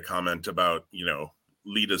 She made a comment about,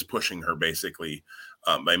 Lita's pushing her basically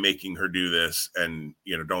by making her do this, and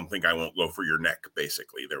don't think I won't go for your neck.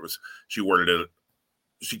 Basically, she worded it.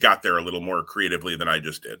 She got there a little more creatively than I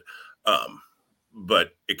just did,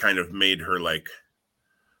 but it kind of made her like,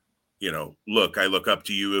 look, I look up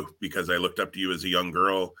to you because I looked up to you as a young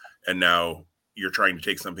girl, and now you're trying to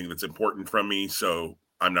take something that's important from me, so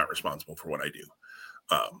I'm not responsible for what I do.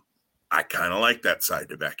 I kind of like that side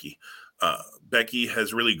to Becky. Becky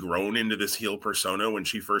has really grown into this heel persona. When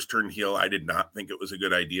she first turned heel, I did not think it was a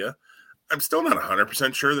good idea. I'm still not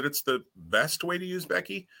 100% sure that it's the best way to use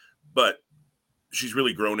Becky, but she's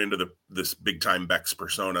really grown into this big-time Bex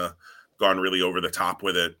persona, gone really over the top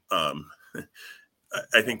with it.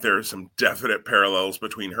 I think there are some definite parallels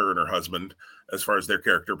between her and her husband as far as their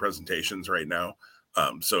character presentations right now.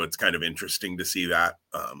 So it's kind of interesting to see that.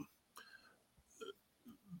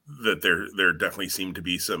 That there definitely seem to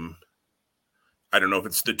be some, I don't know if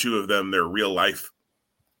it's the two of them, their real life,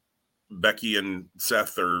 Becky and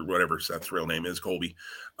Seth, or whatever Seth's real name is, Colby,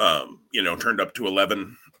 turned up to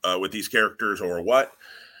 11 with these characters or what,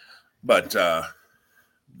 but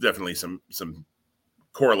definitely some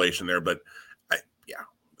correlation there. But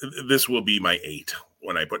this will be my 8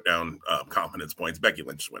 when I put down confidence points. Becky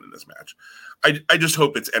Lynch is winning this match. I just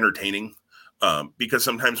hope it's entertaining. Because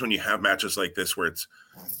sometimes when you have matches like this where it's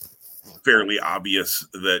fairly obvious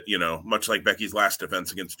that, much like Becky's last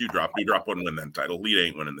defense against Doudrop wouldn't win that title. Lita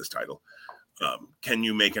ain't winning this title. Can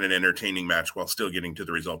you make it an entertaining match while still getting to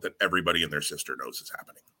the result that everybody and their sister knows is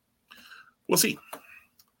happening? We'll see.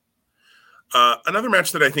 Another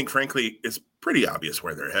match that I think, frankly, is pretty obvious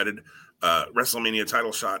where they're headed. WrestleMania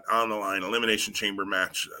title shot on the line, Elimination Chamber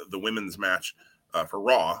match, the women's match for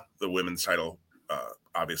Raw, the women's title,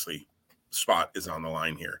 obviously, spot is on the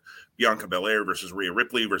line here. Bianca Belair versus Rhea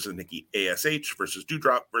Ripley versus Nikki ASH versus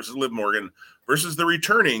Doudrop versus Liv Morgan versus the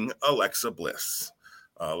returning Alexa Bliss.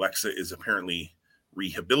 Alexa is apparently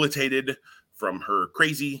rehabilitated from her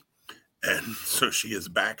crazy, and so she is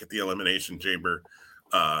back at the Elimination Chamber.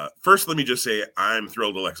 First, let me just say I'm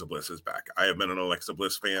thrilled Alexa Bliss is back. I have been an Alexa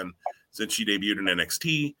Bliss fan since she debuted in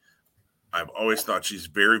NXT. I've always thought she's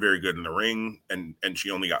very, very good in the ring, and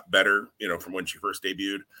she only got better, from when she first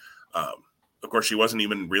debuted. Of course, she wasn't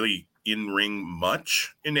even really in ring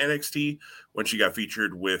much in NXT when she got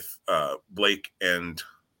featured with Blake and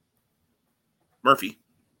Murphy,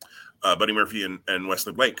 Buddy Murphy and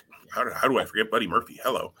Wesley Blake. How do I forget Buddy Murphy?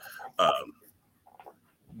 Hello.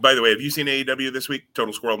 By the way, have you seen AEW this week?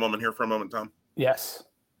 Total squirrel moment here for a moment, Tom. Yes.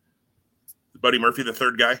 Buddy Murphy, the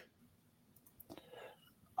third guy.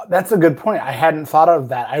 That's a good point. I hadn't thought of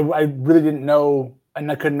that. I really didn't know,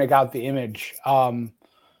 and I couldn't make out the image.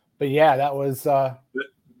 But yeah, that was the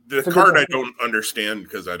card I don't understand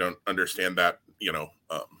because I don't understand that,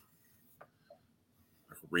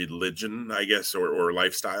 religion, I guess, or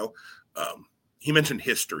lifestyle. He mentioned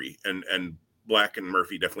history, and Black and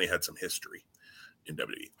Murphy definitely had some history in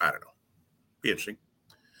WWE. I don't know. Be interesting.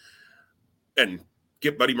 And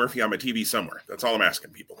get Buddy Murphy on my TV somewhere. That's all I'm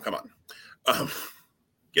asking people. Come on.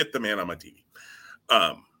 Get the man on my TV.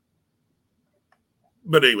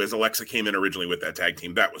 But anyways, Alexa came in originally with that tag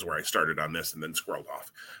team. That was where I started on this and then scrolled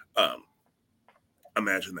off.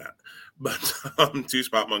 Imagine that. But 2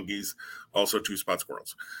 spot monkeys, also 2 spot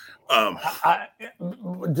squirrels.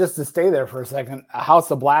 Just to stay there for a second,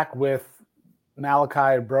 House of Black with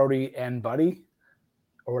Malachi, Brody, and Buddy,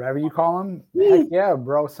 or whatever you call them. Heck yeah,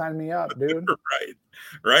 bro, sign me up, dude.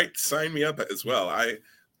 Right. Sign me up as well.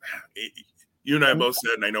 You and I both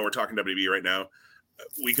said, and I know we're talking WWE right now,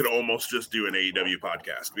 we could almost just do an AEW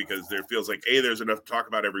podcast because there feels like, there's enough to talk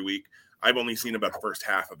about every week. I've only seen about the first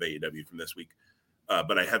half of AEW from this week.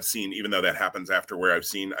 But I have seen, even though that happens after where I've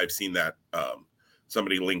seen that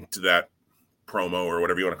somebody linked to that promo or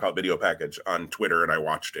whatever you want to call it, video package on Twitter, and I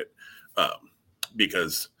watched it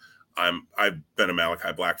because I've been a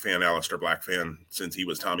Malachi Black fan, Aleister Black fan since he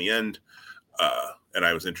was Tommy End. And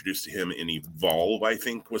I was introduced to him in Evolve, I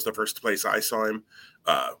think was the first place I saw him.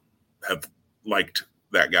 Have liked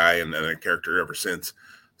that guy and that character ever since.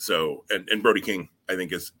 So, and Brody King, I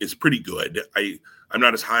think is pretty good. I'm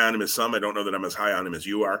not as high on him as some. I don't know that I'm as high on him as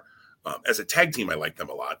you are. As a tag team, I like them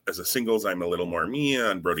a lot. As a singles, I'm a little more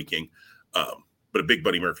Mia and Brody King, but a big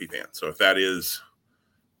Buddy Murphy fan. So if that is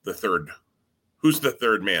the third, who's the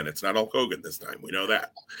third man? It's not Hulk Hogan this time. We know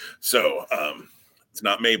that. So it's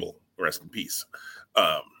not Mabel. Rest in peace.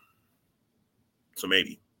 So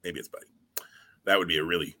maybe it's Buddy. That would be a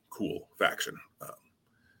really cool faction.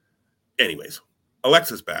 Anyways,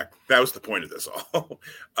 Alexa's back. That was the point of this all.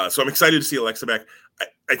 So I'm excited to see Alexa back.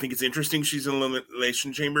 I think it's interesting she's in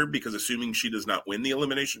Elimination Chamber, because assuming she does not win the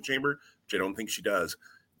Elimination Chamber, which I don't think she does,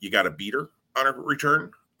 you got to beat her on her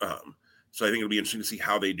return. So I think it'll be interesting to see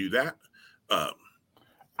how they do that.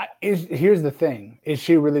 Here's the thing: is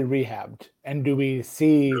she really rehabbed? And do we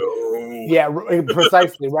see? No. Yeah,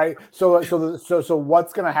 precisely, right. So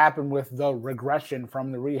what's going to happen with the regression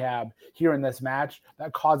from the rehab here in this match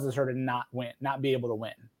that causes her to not be able to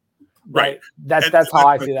win? Right. That's how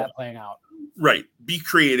I see that playing out. Right. Be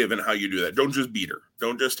creative in how you do that. Don't just beat her.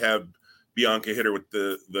 Don't just have Bianca hit her with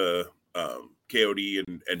the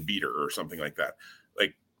KOD and beat her or something like that.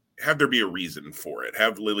 Like, have there be a reason for it.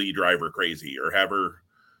 Have Lily drive her crazy, or have her.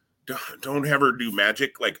 Don't have her do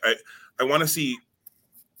magic. Like, I want to see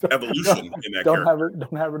evolution in that. Don't have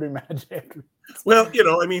her do magic. Well,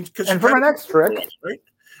 I mean, because and for my next trick, right?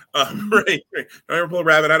 Right. Don't ever pull a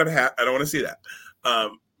rabbit out of a hat. I don't want to see that.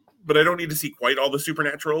 But I don't need to see quite all the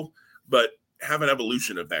supernatural. But have an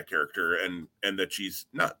evolution of that character, and that she's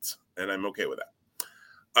nuts, and I'm okay with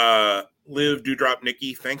that. Liv, Doudrop,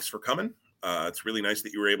 Nikki, thanks for coming. It's really nice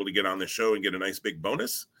that you were able to get on this show and get a nice big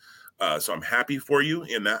bonus. So I'm happy for you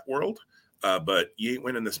in that world, but you ain't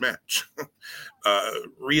winning this match.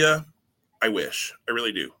 Rhea, I wish. I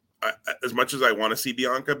really do. As much as I want to see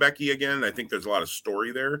Bianca, Becky again, I think there's a lot of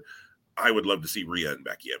story there. I would love to see Rhea and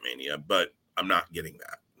Becky at Mania, but I'm not getting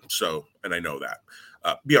that. So, and I know that.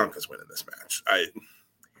 Bianca's winning this match.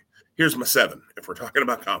 Here's my 7. If we're talking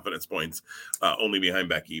about confidence points, only behind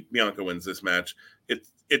Becky. Bianca wins this match.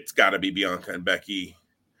 It's got to be Bianca and Becky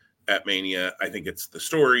at Mania. I think it's the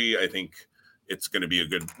story. I think it's going to be a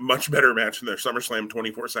much better match than their SummerSlam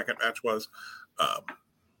 24-second match was.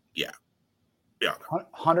 Yeah.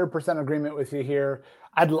 100% agreement with you here.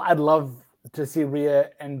 I'd love to see Rhea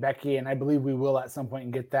and Becky, and I believe we will at some point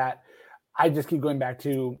and get that. I just keep going back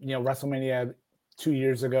to WrestleMania 2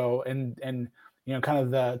 years ago, and kind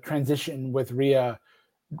of the transition with Rhea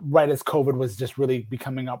right as COVID was just really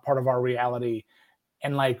becoming a part of our reality,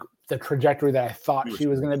 and like the trajectory that I thought she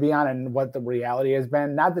was going to be on and what the reality has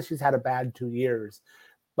been. Not that she's had a bad 2 years,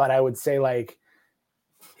 but I would say, like,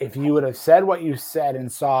 if you would have said what you said and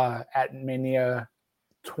saw at Mania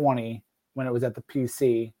 20 when it was at the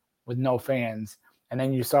PC with no fans, and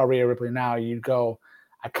then you saw Rhea Ripley now, you'd go,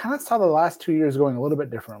 I kind of saw the last 2 years going a little bit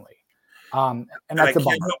differently. And that's I can't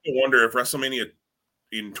help but wonder if WrestleMania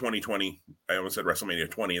in 2020, I almost said WrestleMania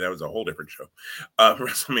 20, that was a whole different show.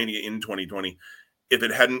 WrestleMania in 2020, if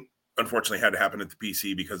it hadn't unfortunately had to happen at the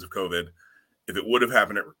PC because of COVID, if it would have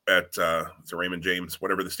happened at the Raymond James,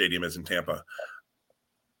 whatever the stadium is in Tampa,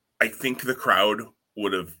 I think the crowd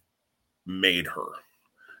would have made her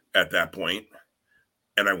at that point.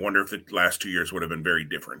 And I wonder if the last 2 years would have been very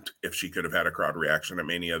different if she could have had a crowd reaction at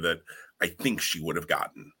Mania that I think she would have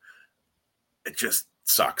gotten. It just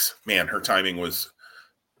sucks. Man, her timing was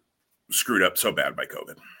screwed up so bad by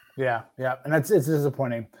COVID. Yeah. And it's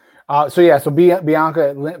disappointing. So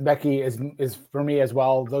Bianca, Becky is for me as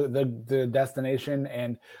well, the destination.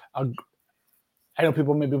 And I know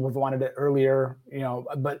people maybe wanted it earlier,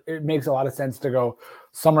 but it makes a lot of sense to go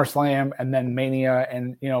SummerSlam and then Mania,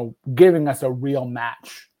 and giving us a real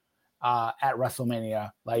match at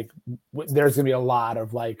WrestleMania. Like, there's gonna be a lot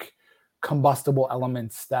of like combustible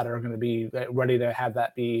elements that are gonna be ready to have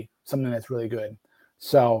that be something that's really good.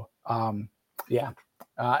 So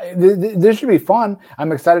this should be fun.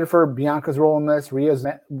 I'm excited for Bianca's role in this, Rhea's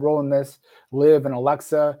role in this, Liv and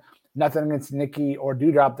Alexa. Nothing against Nikki or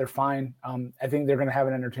Doudrop. They're fine. I think they're going to have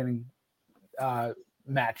an entertaining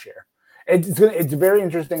match here. It's very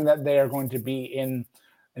interesting that they are going to be in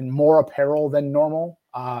more apparel than normal.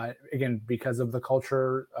 Again, because of the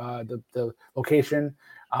culture, the location.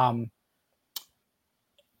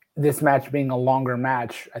 This match being a longer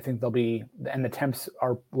match, I think and the temps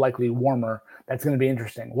are likely warmer. That's going to be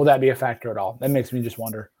interesting. Will that be a factor at all? That makes me just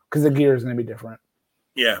wonder, because the gear is going to be different.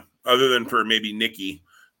 Yeah, other than for maybe Nikki.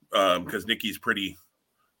 Because Nikki's pretty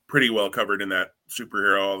well covered in that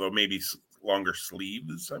superhero, although maybe longer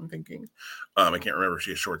sleeves, I'm thinking. I can't remember if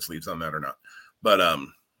she has short sleeves on that or not. But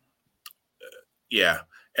yeah.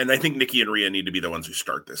 And I think Nikki and Rhea need to be the ones who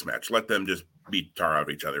start this match. Let them just beat tar out of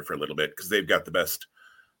each other for a little bit, because they've got the best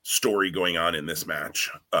story going on in this match,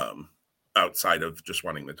 outside of just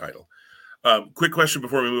wanting the title. Quick question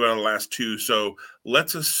before we move on to the last two. So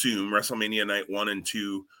let's assume WrestleMania night 1 and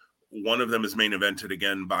 2, one of them is main evented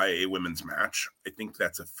again by a women's match. I think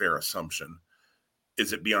that's a fair assumption.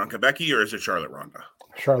 Is it Bianca Becky or is it Charlotte Ronda?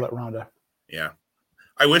 Charlotte Ronda. Yeah.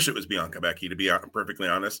 I wish it was Bianca Becky, to be perfectly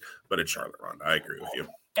honest, but it's Charlotte Ronda. I agree with you.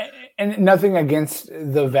 And nothing against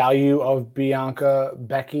the value of Bianca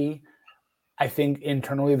Becky. I think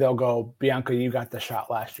internally they'll go, Bianca, you got the shot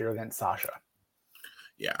last year against Sasha.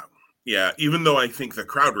 Yeah. Even though I think the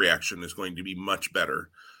crowd reaction is going to be much better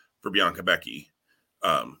for Bianca Becky.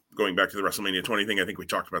 Going back to the WrestleMania 20 thing, I think we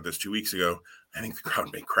talked about this 2 weeks ago. I think the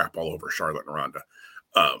crowd made crap all over Charlotte and Ronda.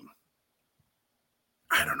 I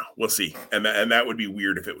don't know. We'll see. And that would be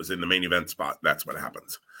weird if it was in the main event spot. That's what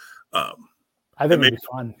happens. I think it'd be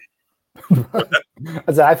fun.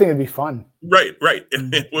 I think it'd be fun. Right.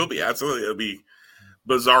 It will be. Absolutely. It'll be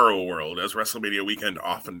bizarro world, as WrestleMania weekend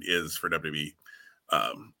often is for WWE.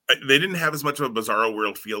 They didn't have as much of a bizarro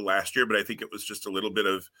world feel last year, but I think it was just a little bit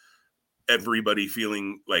of everybody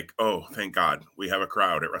feeling like, oh, thank God we have a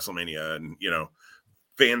crowd at WrestleMania, and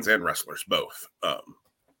fans and wrestlers both.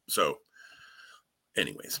 So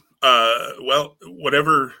anyways, well,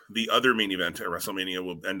 whatever the other main event at WrestleMania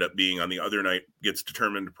will end up being on the other night gets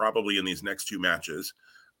determined probably in these next two matches.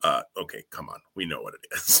 Okay, come on. We know what it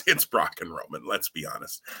is. It's Brock and Roman. Let's be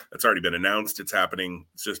honest. It's already been announced. It's happening.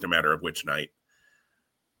 It's just a matter of which night.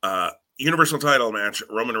 Universal title match,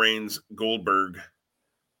 Roman Reigns, Goldberg.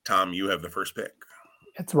 Tom, you have the first pick.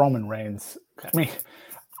 It's Roman Reigns. I mean,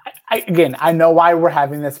 I know why we're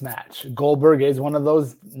having this match. Goldberg is one of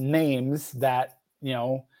those names that,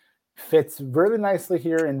 fits really nicely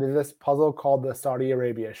here into this puzzle called the Saudi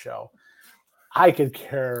Arabia show. I could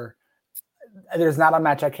care. There's not a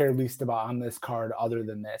match I care least about on this card other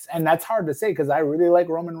than this. And that's hard to say because I really like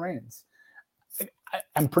Roman Reigns.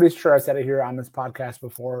 I'm pretty sure I said it here on this podcast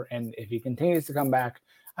before. And if he continues to come back,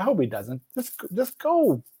 I hope he doesn't. Just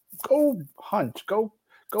go hunt. Go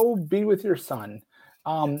be with your son.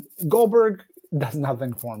 Goldberg does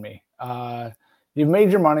nothing for me. You've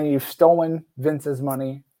made your money. You've stolen Vince's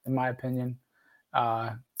money, in my opinion.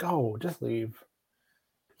 Just leave.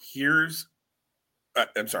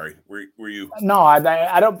 I'm sorry. Were you? No,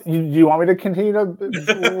 I don't. Do you want me to continue to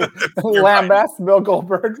lambast Bill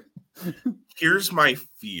Goldberg? Here's my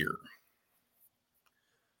fear,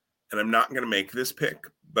 and I'm not going to make this pick,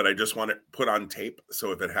 but I just want it put on tape.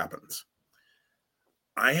 So if it happens,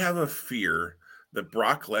 I have a fear that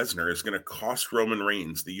Brock Lesnar is going to cost Roman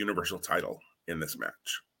Reigns the Universal title in this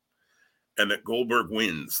match, and that Goldberg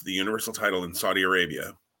wins the Universal title in Saudi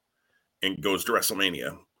Arabia and goes to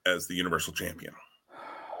WrestleMania as the Universal Champion.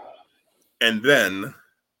 And then,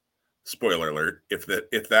 spoiler alert, if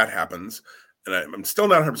that happens, and I'm still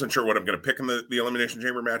not 100% sure what I'm going to pick in the Elimination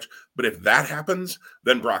Chamber match, but if that happens,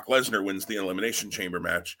 then Brock Lesnar wins the Elimination Chamber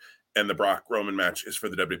match, and the Brock-Roman match is for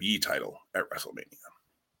the WWE title at WrestleMania.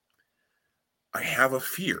 I have a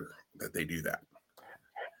fear that they do that.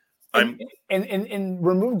 And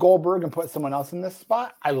remove Goldberg and put someone else in this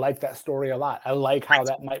spot. I like that story a lot. I like how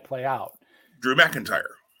that might play out. Drew McIntyre.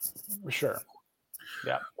 Sure.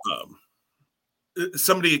 Yeah.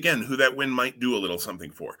 Somebody, again, who that win might do a little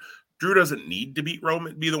something for. Drew doesn't need to be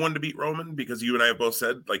the one to beat Roman, because you and I have both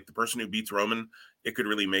said, like, the person who beats Roman, it could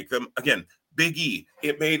really make them. Again, Big E,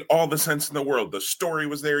 it made all the sense in the world. The story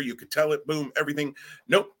was there. You could tell it. Boom, everything.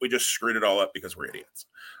 Nope, we just screwed it all up because we're idiots.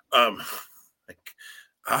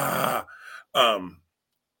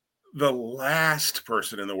 The last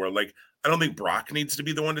person in the world, like, I don't think Brock needs to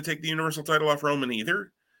be the one to take the Universal title off Roman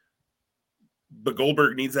either. But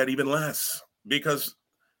Goldberg needs that even less, because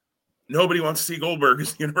nobody wants to see Goldberg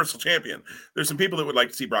as the Universal Champion. There's some people that would like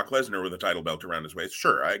to see Brock Lesnar with a title belt around his waist.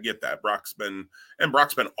 Sure, I get that. Brock's been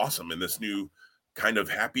awesome in this new kind of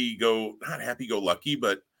not happy-go-lucky,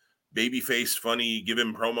 but babyface, funny, give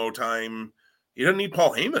him promo time. He doesn't need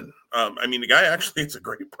Paul Heyman. The guy actually, it's a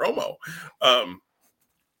great promo.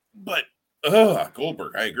 But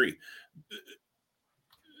Goldberg, I agree.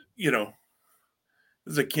 This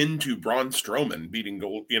is akin to Braun Strowman beating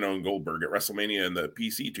Goldberg at WrestleMania in the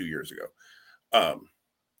PC 2 years ago.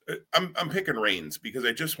 I'm picking Reigns because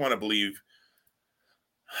I just want to believe,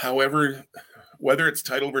 however, whether it's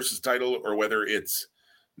title versus title or whether it's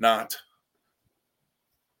not,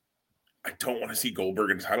 I don't want to see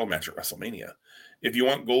Goldberg in a title match at WrestleMania. If you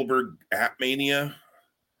want Goldberg at Mania,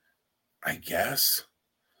 I guess.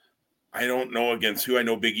 I don't know against who. I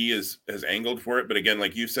know Big E has angled for it, but again,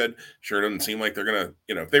 like you said, sure doesn't seem like they're going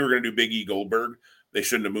to, if they were going to do Big E Goldberg, they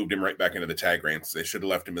shouldn't have moved him right back into the tag ranks. They should have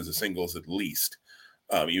left him as a singles at least,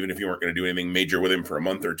 even if you weren't going to do anything major with him for a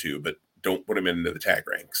month or two, but don't put him into the tag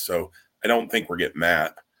ranks. So I don't think we're getting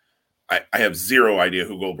that. I have zero idea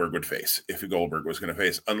who Goldberg would face if Goldberg was going to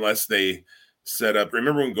face, unless they set up.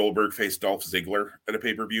 Remember when Goldberg faced Dolph Ziggler at a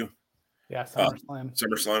pay-per-view? Yeah,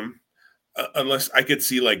 SummerSlam. Unless I could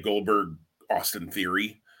see like Goldberg, Austin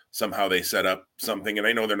Theory, somehow they set up something, and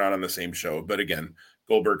I know they're not on the same show, but again,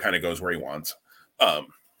 Goldberg kind of goes where he wants.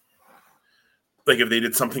 Like if they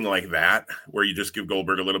did something like that, where you just give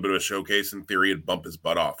Goldberg a little bit of a showcase, and Theory would bump his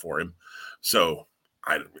butt off for him. So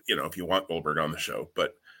if you want Goldberg on the show,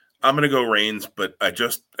 but I'm going to go Reigns. But I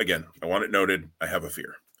want it noted, I have a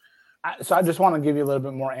fear. So I just want to give you a little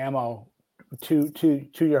bit more ammo to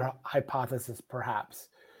your hypothesis, perhaps.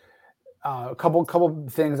 A couple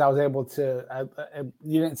things I was able to.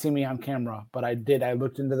 You didn't see me on camera, but I did. I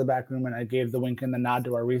looked into the back room and I gave the wink and the nod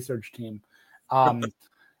to our research team.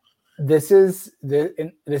 This is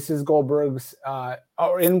Goldberg's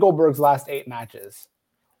in Goldberg's last 8 matches,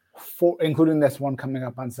 including this one coming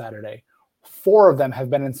up on Saturday. 4 of them have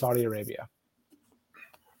been in Saudi Arabia.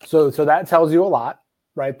 So that tells you a lot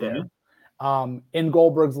right there. Mm-hmm. In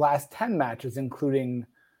Goldberg's last 10 matches, including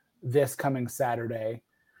this coming Saturday,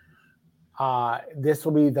 this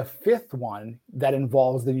will be the 5th one that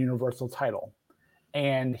involves the Universal title.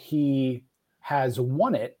 And he has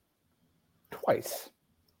won it twice.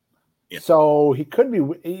 Yeah. So he could be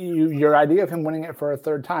your idea of him winning it for a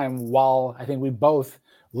 3rd time, while I think we both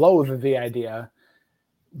loathe the idea,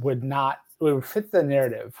 would fit the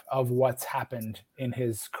narrative of what's happened in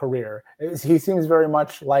his career. He seems very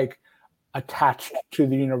much like attached to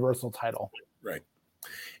the Universal title. Right.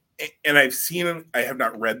 And I have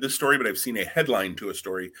not read this story, but I've seen a headline to a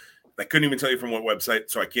story. I couldn't even tell you from what website,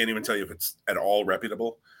 so I can't even tell you if it's at all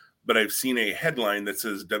reputable. But I've seen a headline that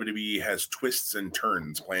says WWE has twists and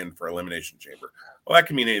turns planned for Elimination Chamber. Well, that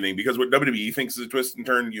can mean anything, because what WWE thinks is a twist and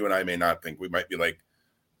turn, you and I may not think. We might be like,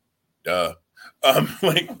 duh.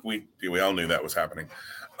 We all knew that was happening.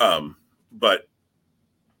 But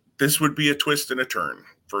this would be a twist and a turn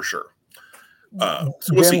for sure. So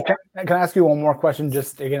we'll see. Can I ask you one more question?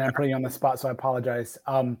 Just again, I'm putting you on the spot, so I apologize.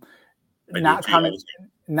 Not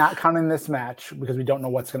counting this match, because we don't know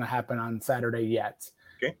what's going to happen on Saturday yet.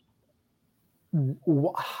 Okay.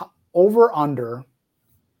 Over under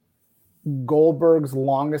Goldberg's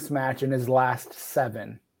longest match in his last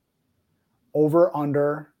 7. Over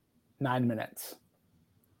under 9 minutes.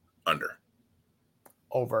 Under.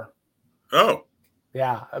 Over. Oh.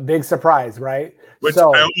 Yeah, a big surprise, right? Which I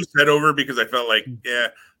almost said over because I felt like,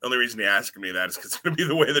 the only reason he asked me that is because it's going to be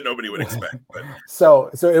the way that nobody would expect. But.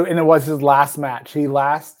 And it was his last match. He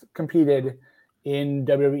last competed in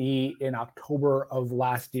WWE in October of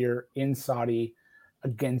last year in Saudi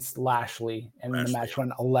against Lashley, and the match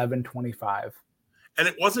went 11-25. And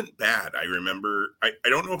it wasn't bad. I remember, I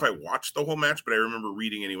don't know if I watched the whole match, but I remember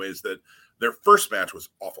reading anyways that their first match was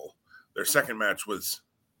awful. Their second match was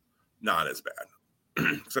not as bad.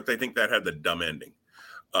 Except I think that had the dumb ending.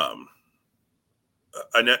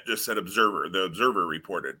 Annette just said Observer. The Observer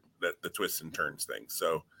reported that the twists and turns thing.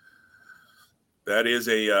 So that is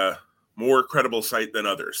a more credible site than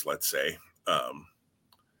others, let's say.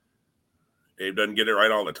 Dave doesn't get it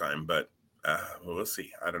right all the time, but we'll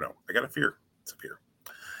see. I don't know. I got a fear. It's a fear.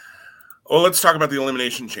 Well, let's talk about the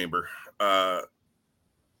Elimination Chamber.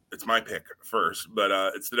 It's my pick first, but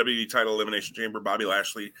it's the WWE title Elimination Chamber. Bobby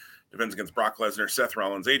Lashley defends against Brock Lesnar, Seth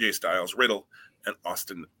Rollins, AJ Styles, Riddle, and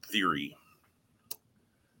Austin Theory.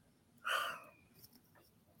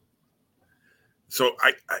 So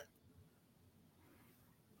I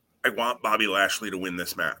want Bobby Lashley to win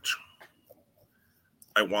this match.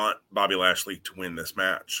 I want Bobby Lashley to win this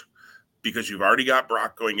match because you've already got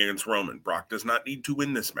Brock going against Roman. Brock does not need to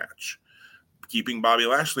win this match. Keeping Bobby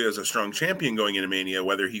Lashley as a strong champion going into Mania,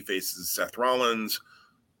 whether he faces Seth Rollins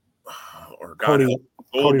or Cody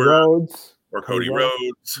Rhodes.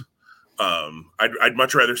 I'd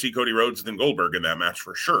much rather see Cody Rhodes than Goldberg in that match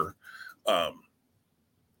for sure.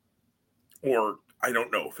 Or I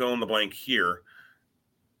don't know, fill in the blank here.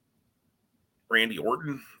 Randy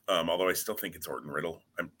Orton, although I still think it's Orton Riddle.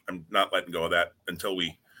 I'm not letting go of that until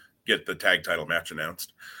we get the tag title match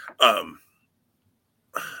announced.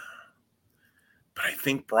 But I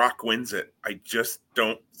think Brock wins it. I just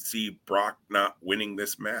don't see Brock not winning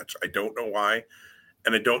this match. I don't know why.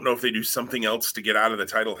 And I don't know if they do something else to get out of the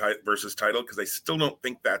title versus title, because I still don't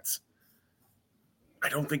think I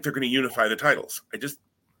don't think they're going to unify the titles. It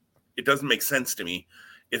doesn't make sense to me.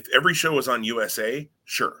 If every show was on USA,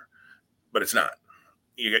 sure. But it's not.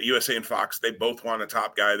 You got USA and Fox. They both want a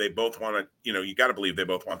top guy. They both want to, you got to believe they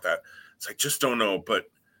both want that. So I just don't know. But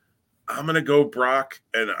I'm going to go Brock.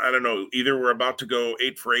 And I don't know, either we're about to go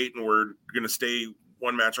 8 for 8 and we're going to stay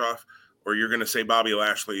one match off, or you're going to say Bobby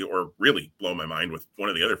Lashley, or really blow my mind with one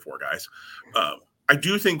of the other 4 guys. I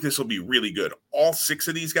do think this will be really good. All 6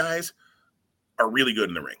 of these guys are really good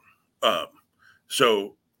in the ring.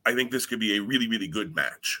 So I think this could be a really, really good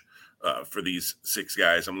match for these 6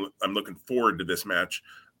 guys. I'm looking forward to this match.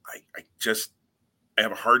 I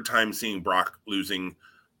have a hard time seeing Brock losing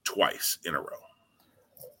twice in a row.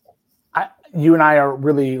 You and I are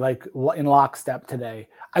really like in lockstep today.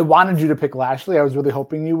 I wanted you to pick Lashley. I was really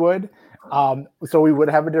hoping you would. So we would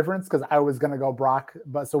have a difference because I was going to go Brock,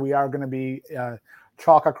 but so we are going to be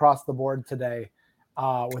chalk across the board today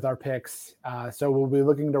with our picks. So we'll be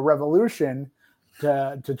looking to Revolution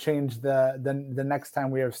to change the next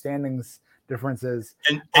time we have standings differences.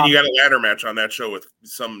 And you got a ladder match on that show with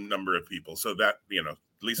some number of people, so that at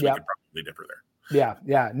least we could probably differ there.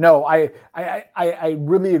 Yeah. No, I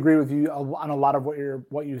really agree with you on a lot of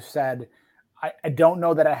what you said. I don't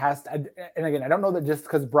know that it has to, and again, I don't know that just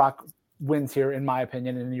because Brock wins here, in my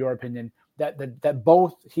opinion, and in your opinion, that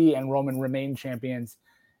both he and Roman remain champions,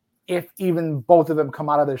 if even both of them come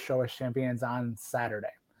out of this show as champions on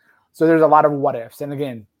Saturday. So there's a lot of what ifs. And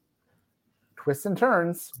again, twists and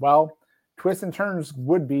turns. Well, twists and turns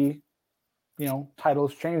would be,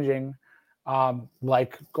 titles changing,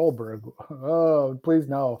 like Goldberg. Oh, please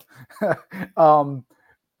no. And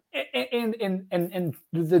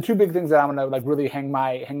the two big things that I'm gonna really hang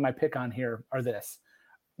my pick on here are this.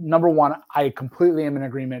 Number one, I completely am in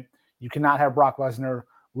agreement. You cannot have Brock Lesnar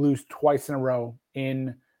lose twice in a row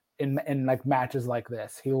in matches like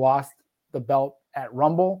this. He lost the belt at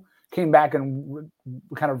Rumble, came back and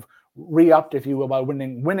kind of re-upped, if you will, by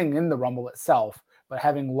winning in the Rumble itself. But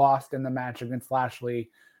having lost in the match against Lashley,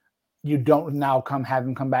 you don't now have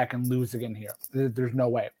him come back and lose again here. There's no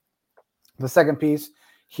way. The second piece,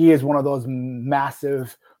 he is one of those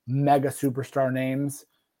massive mega superstar names.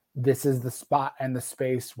 This is the spot and the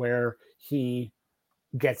space where he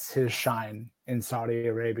gets his shine in Saudi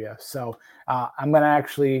Arabia. So I'm going to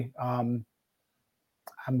actually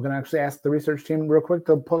ask the research team real quick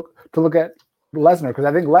to look at Lesnar, because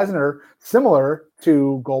I think Lesnar, similar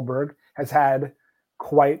to Goldberg, has had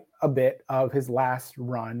quite a bit of his last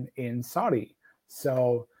run in Saudi.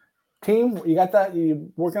 So, team, you got that?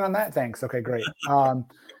 You working on that? Thanks. Okay, great.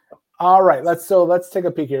 All right, let's take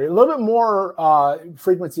a peek here. A little bit more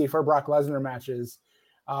frequency for Brock Lesnar matches.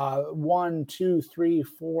 1, 2, 3,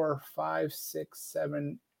 4, 5, 6,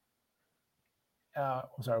 7.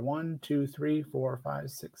 1, 2, 3, 4, 5,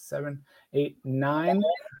 6, 7, 8, 9.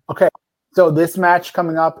 Okay, so this match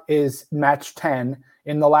coming up is match 10.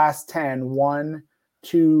 In the last 10, 1,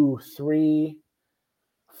 2, 3,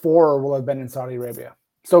 4 will have been in Saudi Arabia.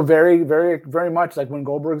 So very, very, very much like when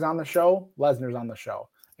Goldberg's on the show, Lesnar's on the show.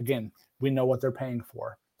 Again, we know what they're paying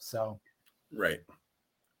for. So, right.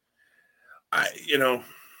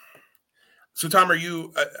 So Tom,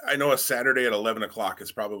 I know a Saturday at 11 o'clock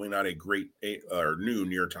is probably not a great, or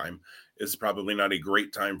noon your time is probably not a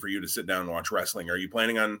great time for you to sit down and watch wrestling. Are you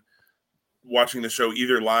planning on watching the show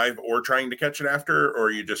either live or trying to catch it after, or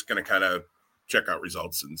are you just going to kind of check out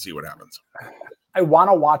results and see what happens? I want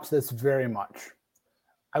to watch this very much.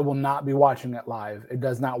 I will not be watching it live. It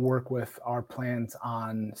does not work with our plans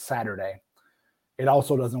on Saturday. It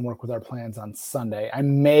also doesn't work with our plans on Sunday. I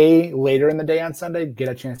may later in the day on Sunday get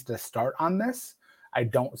a chance to start on this. I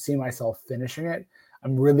don't see myself finishing it.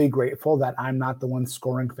 I'm really grateful that I'm not the one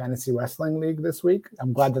scoring Fantasy Wrestling League this week.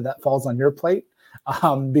 I'm glad that falls on your plate,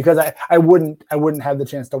 because I wouldn't have the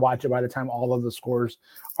chance to watch it by the time all of the scores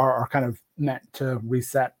are kind of meant to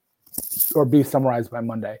reset or be summarized by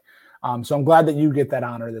Monday. So I'm glad that you get that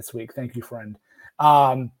honor this week. Thank you, friend.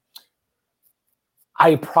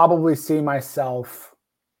 I probably see myself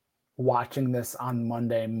watching this on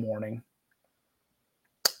Monday morning,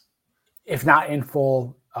 if not in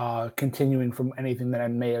full, continuing from anything that I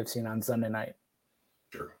may have seen on Sunday night.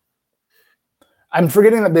 Sure. I'm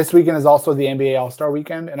forgetting that this weekend is also the NBA All-Star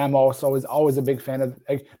weekend, and I'm also always a big fan of,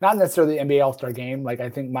 not necessarily the NBA All-Star game. I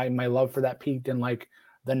think my love for that peaked in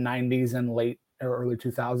the 90s and late or early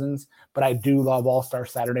 2000s, but I do love All-Star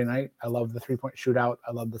Saturday night. I love the 3-point shootout.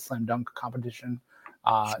 I love the slam dunk competition.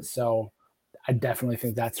 So I definitely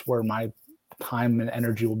think that's where my time and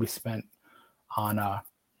energy will be spent on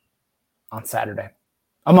Saturday,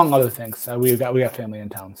 among other things. We got family in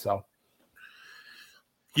town, so.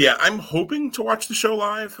 Yeah, I'm hoping to watch the show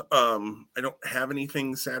live. I don't have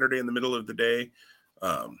anything Saturday in the middle of the day.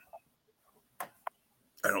 I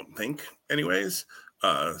don't think, anyways.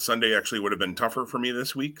 Sunday actually would have been tougher for me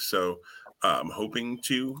this week, so I'm hoping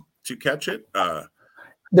to catch it.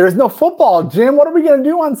 There's no football, Jim. What are we going to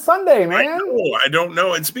do on Sunday, man? I don't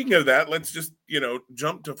know. And speaking of that, let's just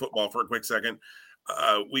jump to football for a quick second.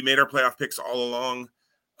 We made our playoff picks all along.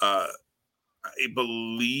 I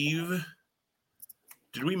believe.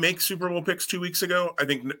 Did we make Super Bowl picks 2 weeks ago? I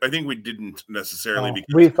think we didn't necessarily.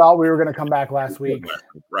 Because we thought we were going to come back last week.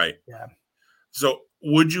 Right. Yeah. So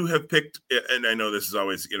would you have picked, and I know this is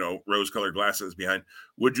always, rose-colored glasses behind,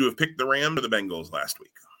 would you have picked the Rams or the Bengals last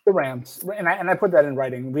week? the Rams, and I put that in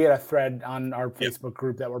writing. We had a thread on our Facebook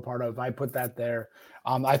group that we're part of. I put that there.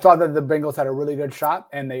 I thought that the Bengals had a really good shot,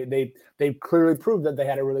 and they clearly proved that they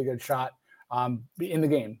had a really good shot in the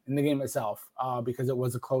game itself, because it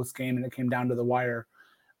was a close game and it came down to the wire.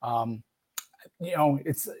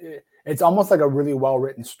 It's almost like a really well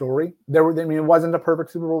written story. It wasn't a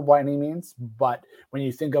perfect Super Bowl by any means, but when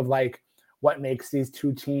you think of like what makes these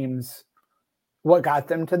two teams, what got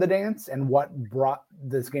them to the dance and what brought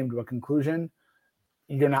this game to a conclusion,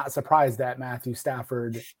 you're not surprised that Matthew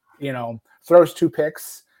Stafford, throws 2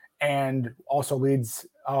 picks and also leads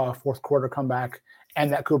a fourth quarter comeback,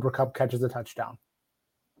 and that Cooper Kupp catches a touchdown.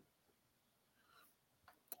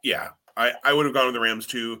 Yeah, I would have gone with the Rams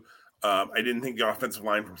too. I didn't think the offensive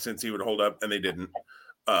line from Cincy would hold up, and they didn't.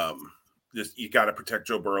 Just you got to protect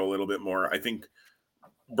Joe Burrow a little bit more. I think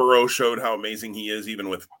Burrow showed how amazing he is, even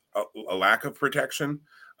with a lack of protection.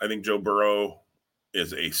 I think Joe Burrow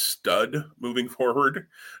is a stud moving forward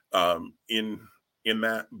in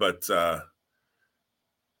that. But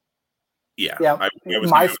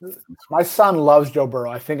my son loves Joe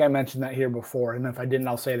Burrow. I think I mentioned that here before, and if I didn't,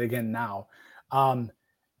 I'll say it again now.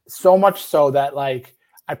 So much so that like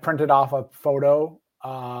I printed off a photo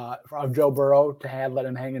of Joe Burrow to let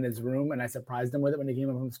him hang in his room, and I surprised him with it when he came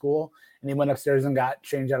home from school. And he went upstairs and got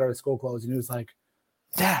changed out of his school clothes, and he was like,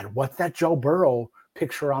 "Dad, what's that Joe Burrow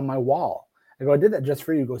picture on my wall?" I go, "I did that just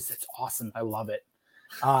for you." He goes, "It's awesome. I love it."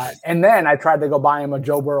 And then I tried to go buy him a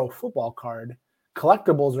Joe Burrow football card.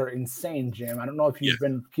 Collectibles are insane, Jim. I don't know if you've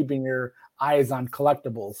been keeping your eyes on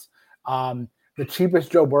collectibles. The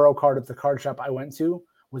cheapest Joe Burrow card at the card shop I went to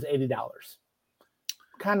was $80.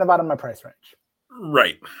 Kind of out of my price range.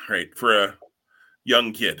 Right. For a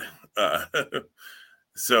young kid.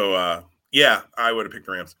 So I would have picked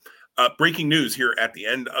the Rams. Breaking news here at the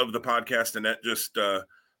end of the podcast. Annette just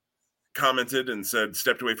commented and said,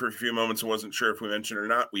 stepped away for a few moments and wasn't sure if we mentioned it or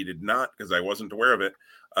not. We did not, because I wasn't aware of it.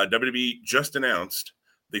 WWE just announced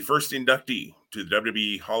the first inductee to the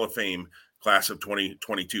WWE Hall of Fame class of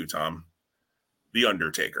 2022, Tom. The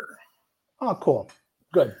Undertaker. Oh, cool.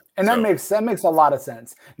 Good. And that makes a lot of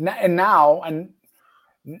sense. And that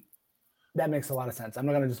makes a lot of sense. I'm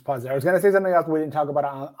not going to just pause there. I was going to say something else we didn't talk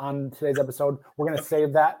about on today's episode. We're going to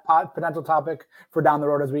save that potential topic for down the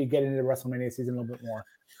road as we get into the WrestleMania season a little bit more.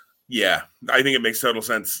 Yeah, I think it makes total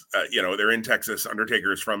sense. They're in Texas.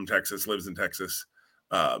 Undertaker is from Texas, lives in Texas.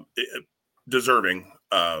 Deserving.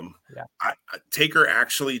 Taker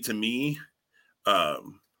actually, to me,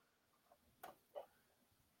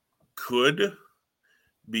 could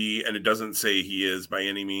be, and it doesn't say he is by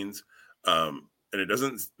any means, and it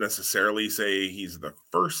doesn't necessarily say he's the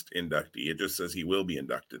first inductee. It just says he will be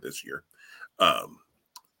inducted this year.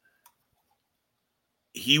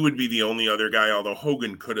 He would be the only other guy, although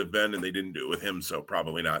Hogan could have been, and they didn't do it with him, so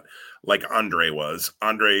probably not. Like Andre was.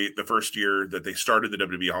 Andre, the first year that they started the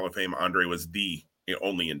WWE Hall of Fame, Andre was the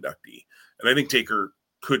only inductee. And I think Taker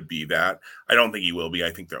could be that. I don't think he will be.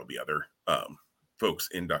 I think there'll be other folks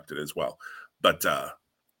inducted as well. But,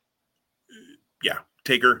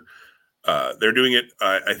 Taker, they're doing it.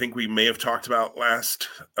 I think we may have talked about last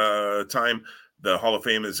time. The Hall of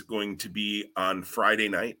Fame is going to be on Friday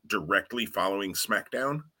night, directly following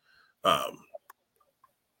SmackDown.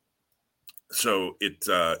 So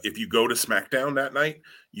if you go to SmackDown that night,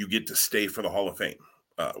 you get to stay for the Hall of Fame,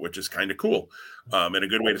 which is kind of cool, and a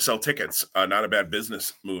good way to sell tickets. Not a bad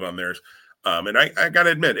business move on theirs. And I got to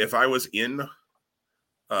admit, if I was in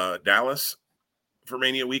Dallas for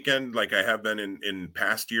Mania weekend, like I have been in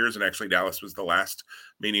past years, and actually Dallas was the last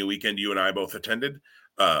Mania weekend you and I both attended,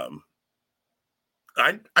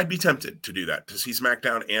 I'd be tempted to do that, to see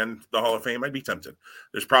SmackDown and the Hall of Fame. I'd be tempted.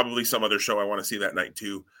 There's probably some other show I want to see that night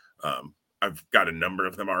too. I've got a number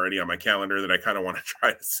of them already on my calendar that I kind of want to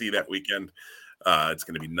try to see that weekend. It's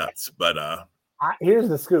going to be nuts. But here's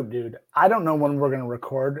the scoop, dude. I don't know when we're going to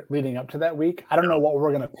record leading up to that week. I don't know what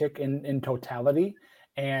we're going to pick in totality,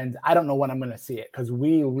 and I don't know when I'm going to see it, because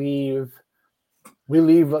we leave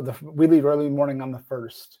early morning on the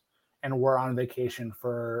 1st, and we're on vacation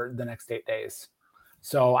for the next 8 days.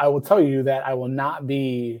 So I will tell you that I will not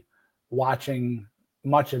be watching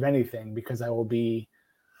much of anything, because I will be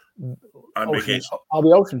on vacation. I'll be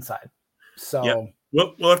oceanside. So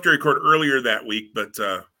we'll have to record earlier that week, but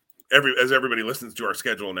as everybody listens to our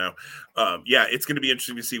schedule now, it's going to be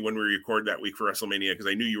interesting to see when we record that week for WrestleMania, because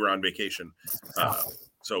I knew you were on vacation.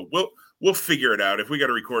 So we'll figure it out. If we got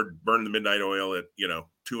to record Burn the Midnight Oil at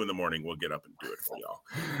 2 a.m, we'll get up and do it for y'all.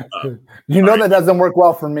 That doesn't work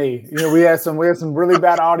well for me. We have some really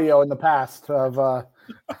bad audio in the past of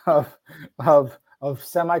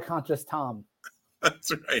semi-conscious Tom.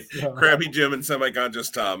 That's right. So. Krabby Jim and Semi-Conscious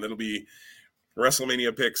Tom. It'll be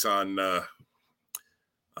WrestleMania picks on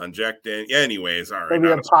Jack Dan. Yeah, anyways, all right. Maybe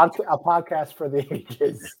a podcast for the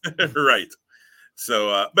ages. Right.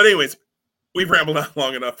 So, but anyways, we've rambled on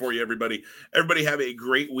long enough for you, everybody. Everybody have a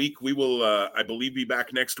great week. We will, I believe, be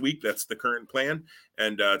back next week. That's the current plan.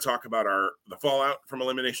 And talk about the fallout from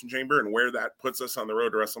Elimination Chamber and where that puts us on the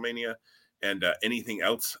road to WrestleMania and anything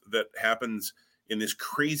else that happens in this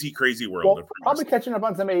crazy, crazy world. Well, probably catching up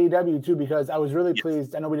on some AEW too, because I was really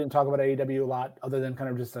pleased. I know we didn't talk about AEW a lot other than kind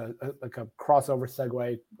of just a crossover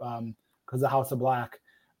segue because of House of Black.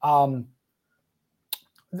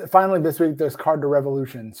 Finally this week, this Card to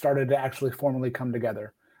Revolution started to actually formally come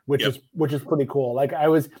together, which is pretty cool. Like I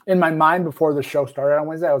was in my mind before the show started on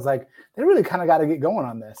Wednesday, I was like, they really kind of got to get going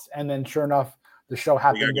on this. And then sure enough, the show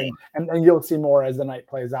happened, and you'll see more as the night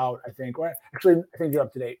plays out, I think. Or actually, I think you're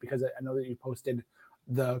up to date because I know that you posted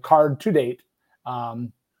the card to date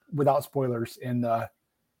without spoilers in the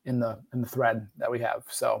thread that we have.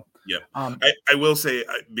 So yeah, I will say,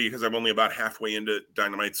 because I'm only about halfway into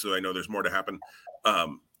Dynamite, so I know there's more to happen.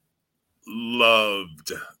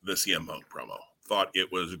 Loved the CM Punk promo. Thought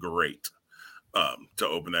it was great to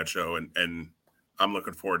open that show, and I'm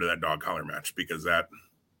looking forward to that dog collar match because that.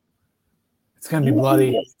 It's going to be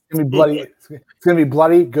bloody. It's going to be bloody. It's going to be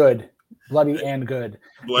bloody good. Bloody and good.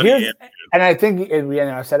 And I think,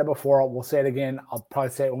 I said it before. We'll say it again. I'll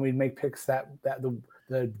probably say it when we make picks that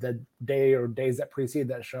the day or days that precede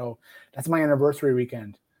that show. That's my anniversary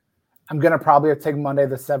weekend. I'm going to probably take Monday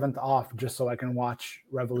the 7th off just so I can watch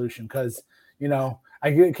Revolution because,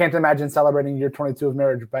 I can't imagine celebrating year 22 of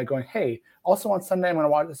marriage by going, hey, also on Sunday I'm going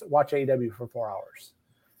to watch AEW for 4 hours.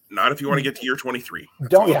 Not if you want to get to year 23.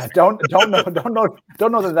 Don't know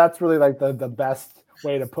that that's really like the best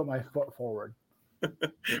way to put my foot forward.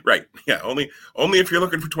 Right. Yeah. Only if you're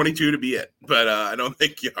looking for 22 to be it, but I don't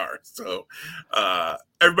think you are. So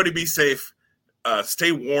everybody be safe.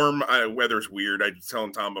 Stay warm. Weather's weird. I was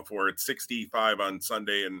telling Tom before it's 65 on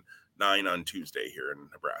Sunday and 9 on Tuesday here in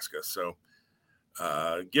Nebraska. So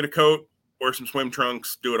get a coat, wear some swim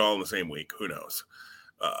trunks, do it all in the same week. Who knows?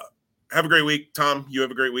 Have a great week. Tom, you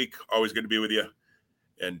have a great week. Always good to be with you.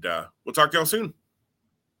 And we'll talk to y'all soon.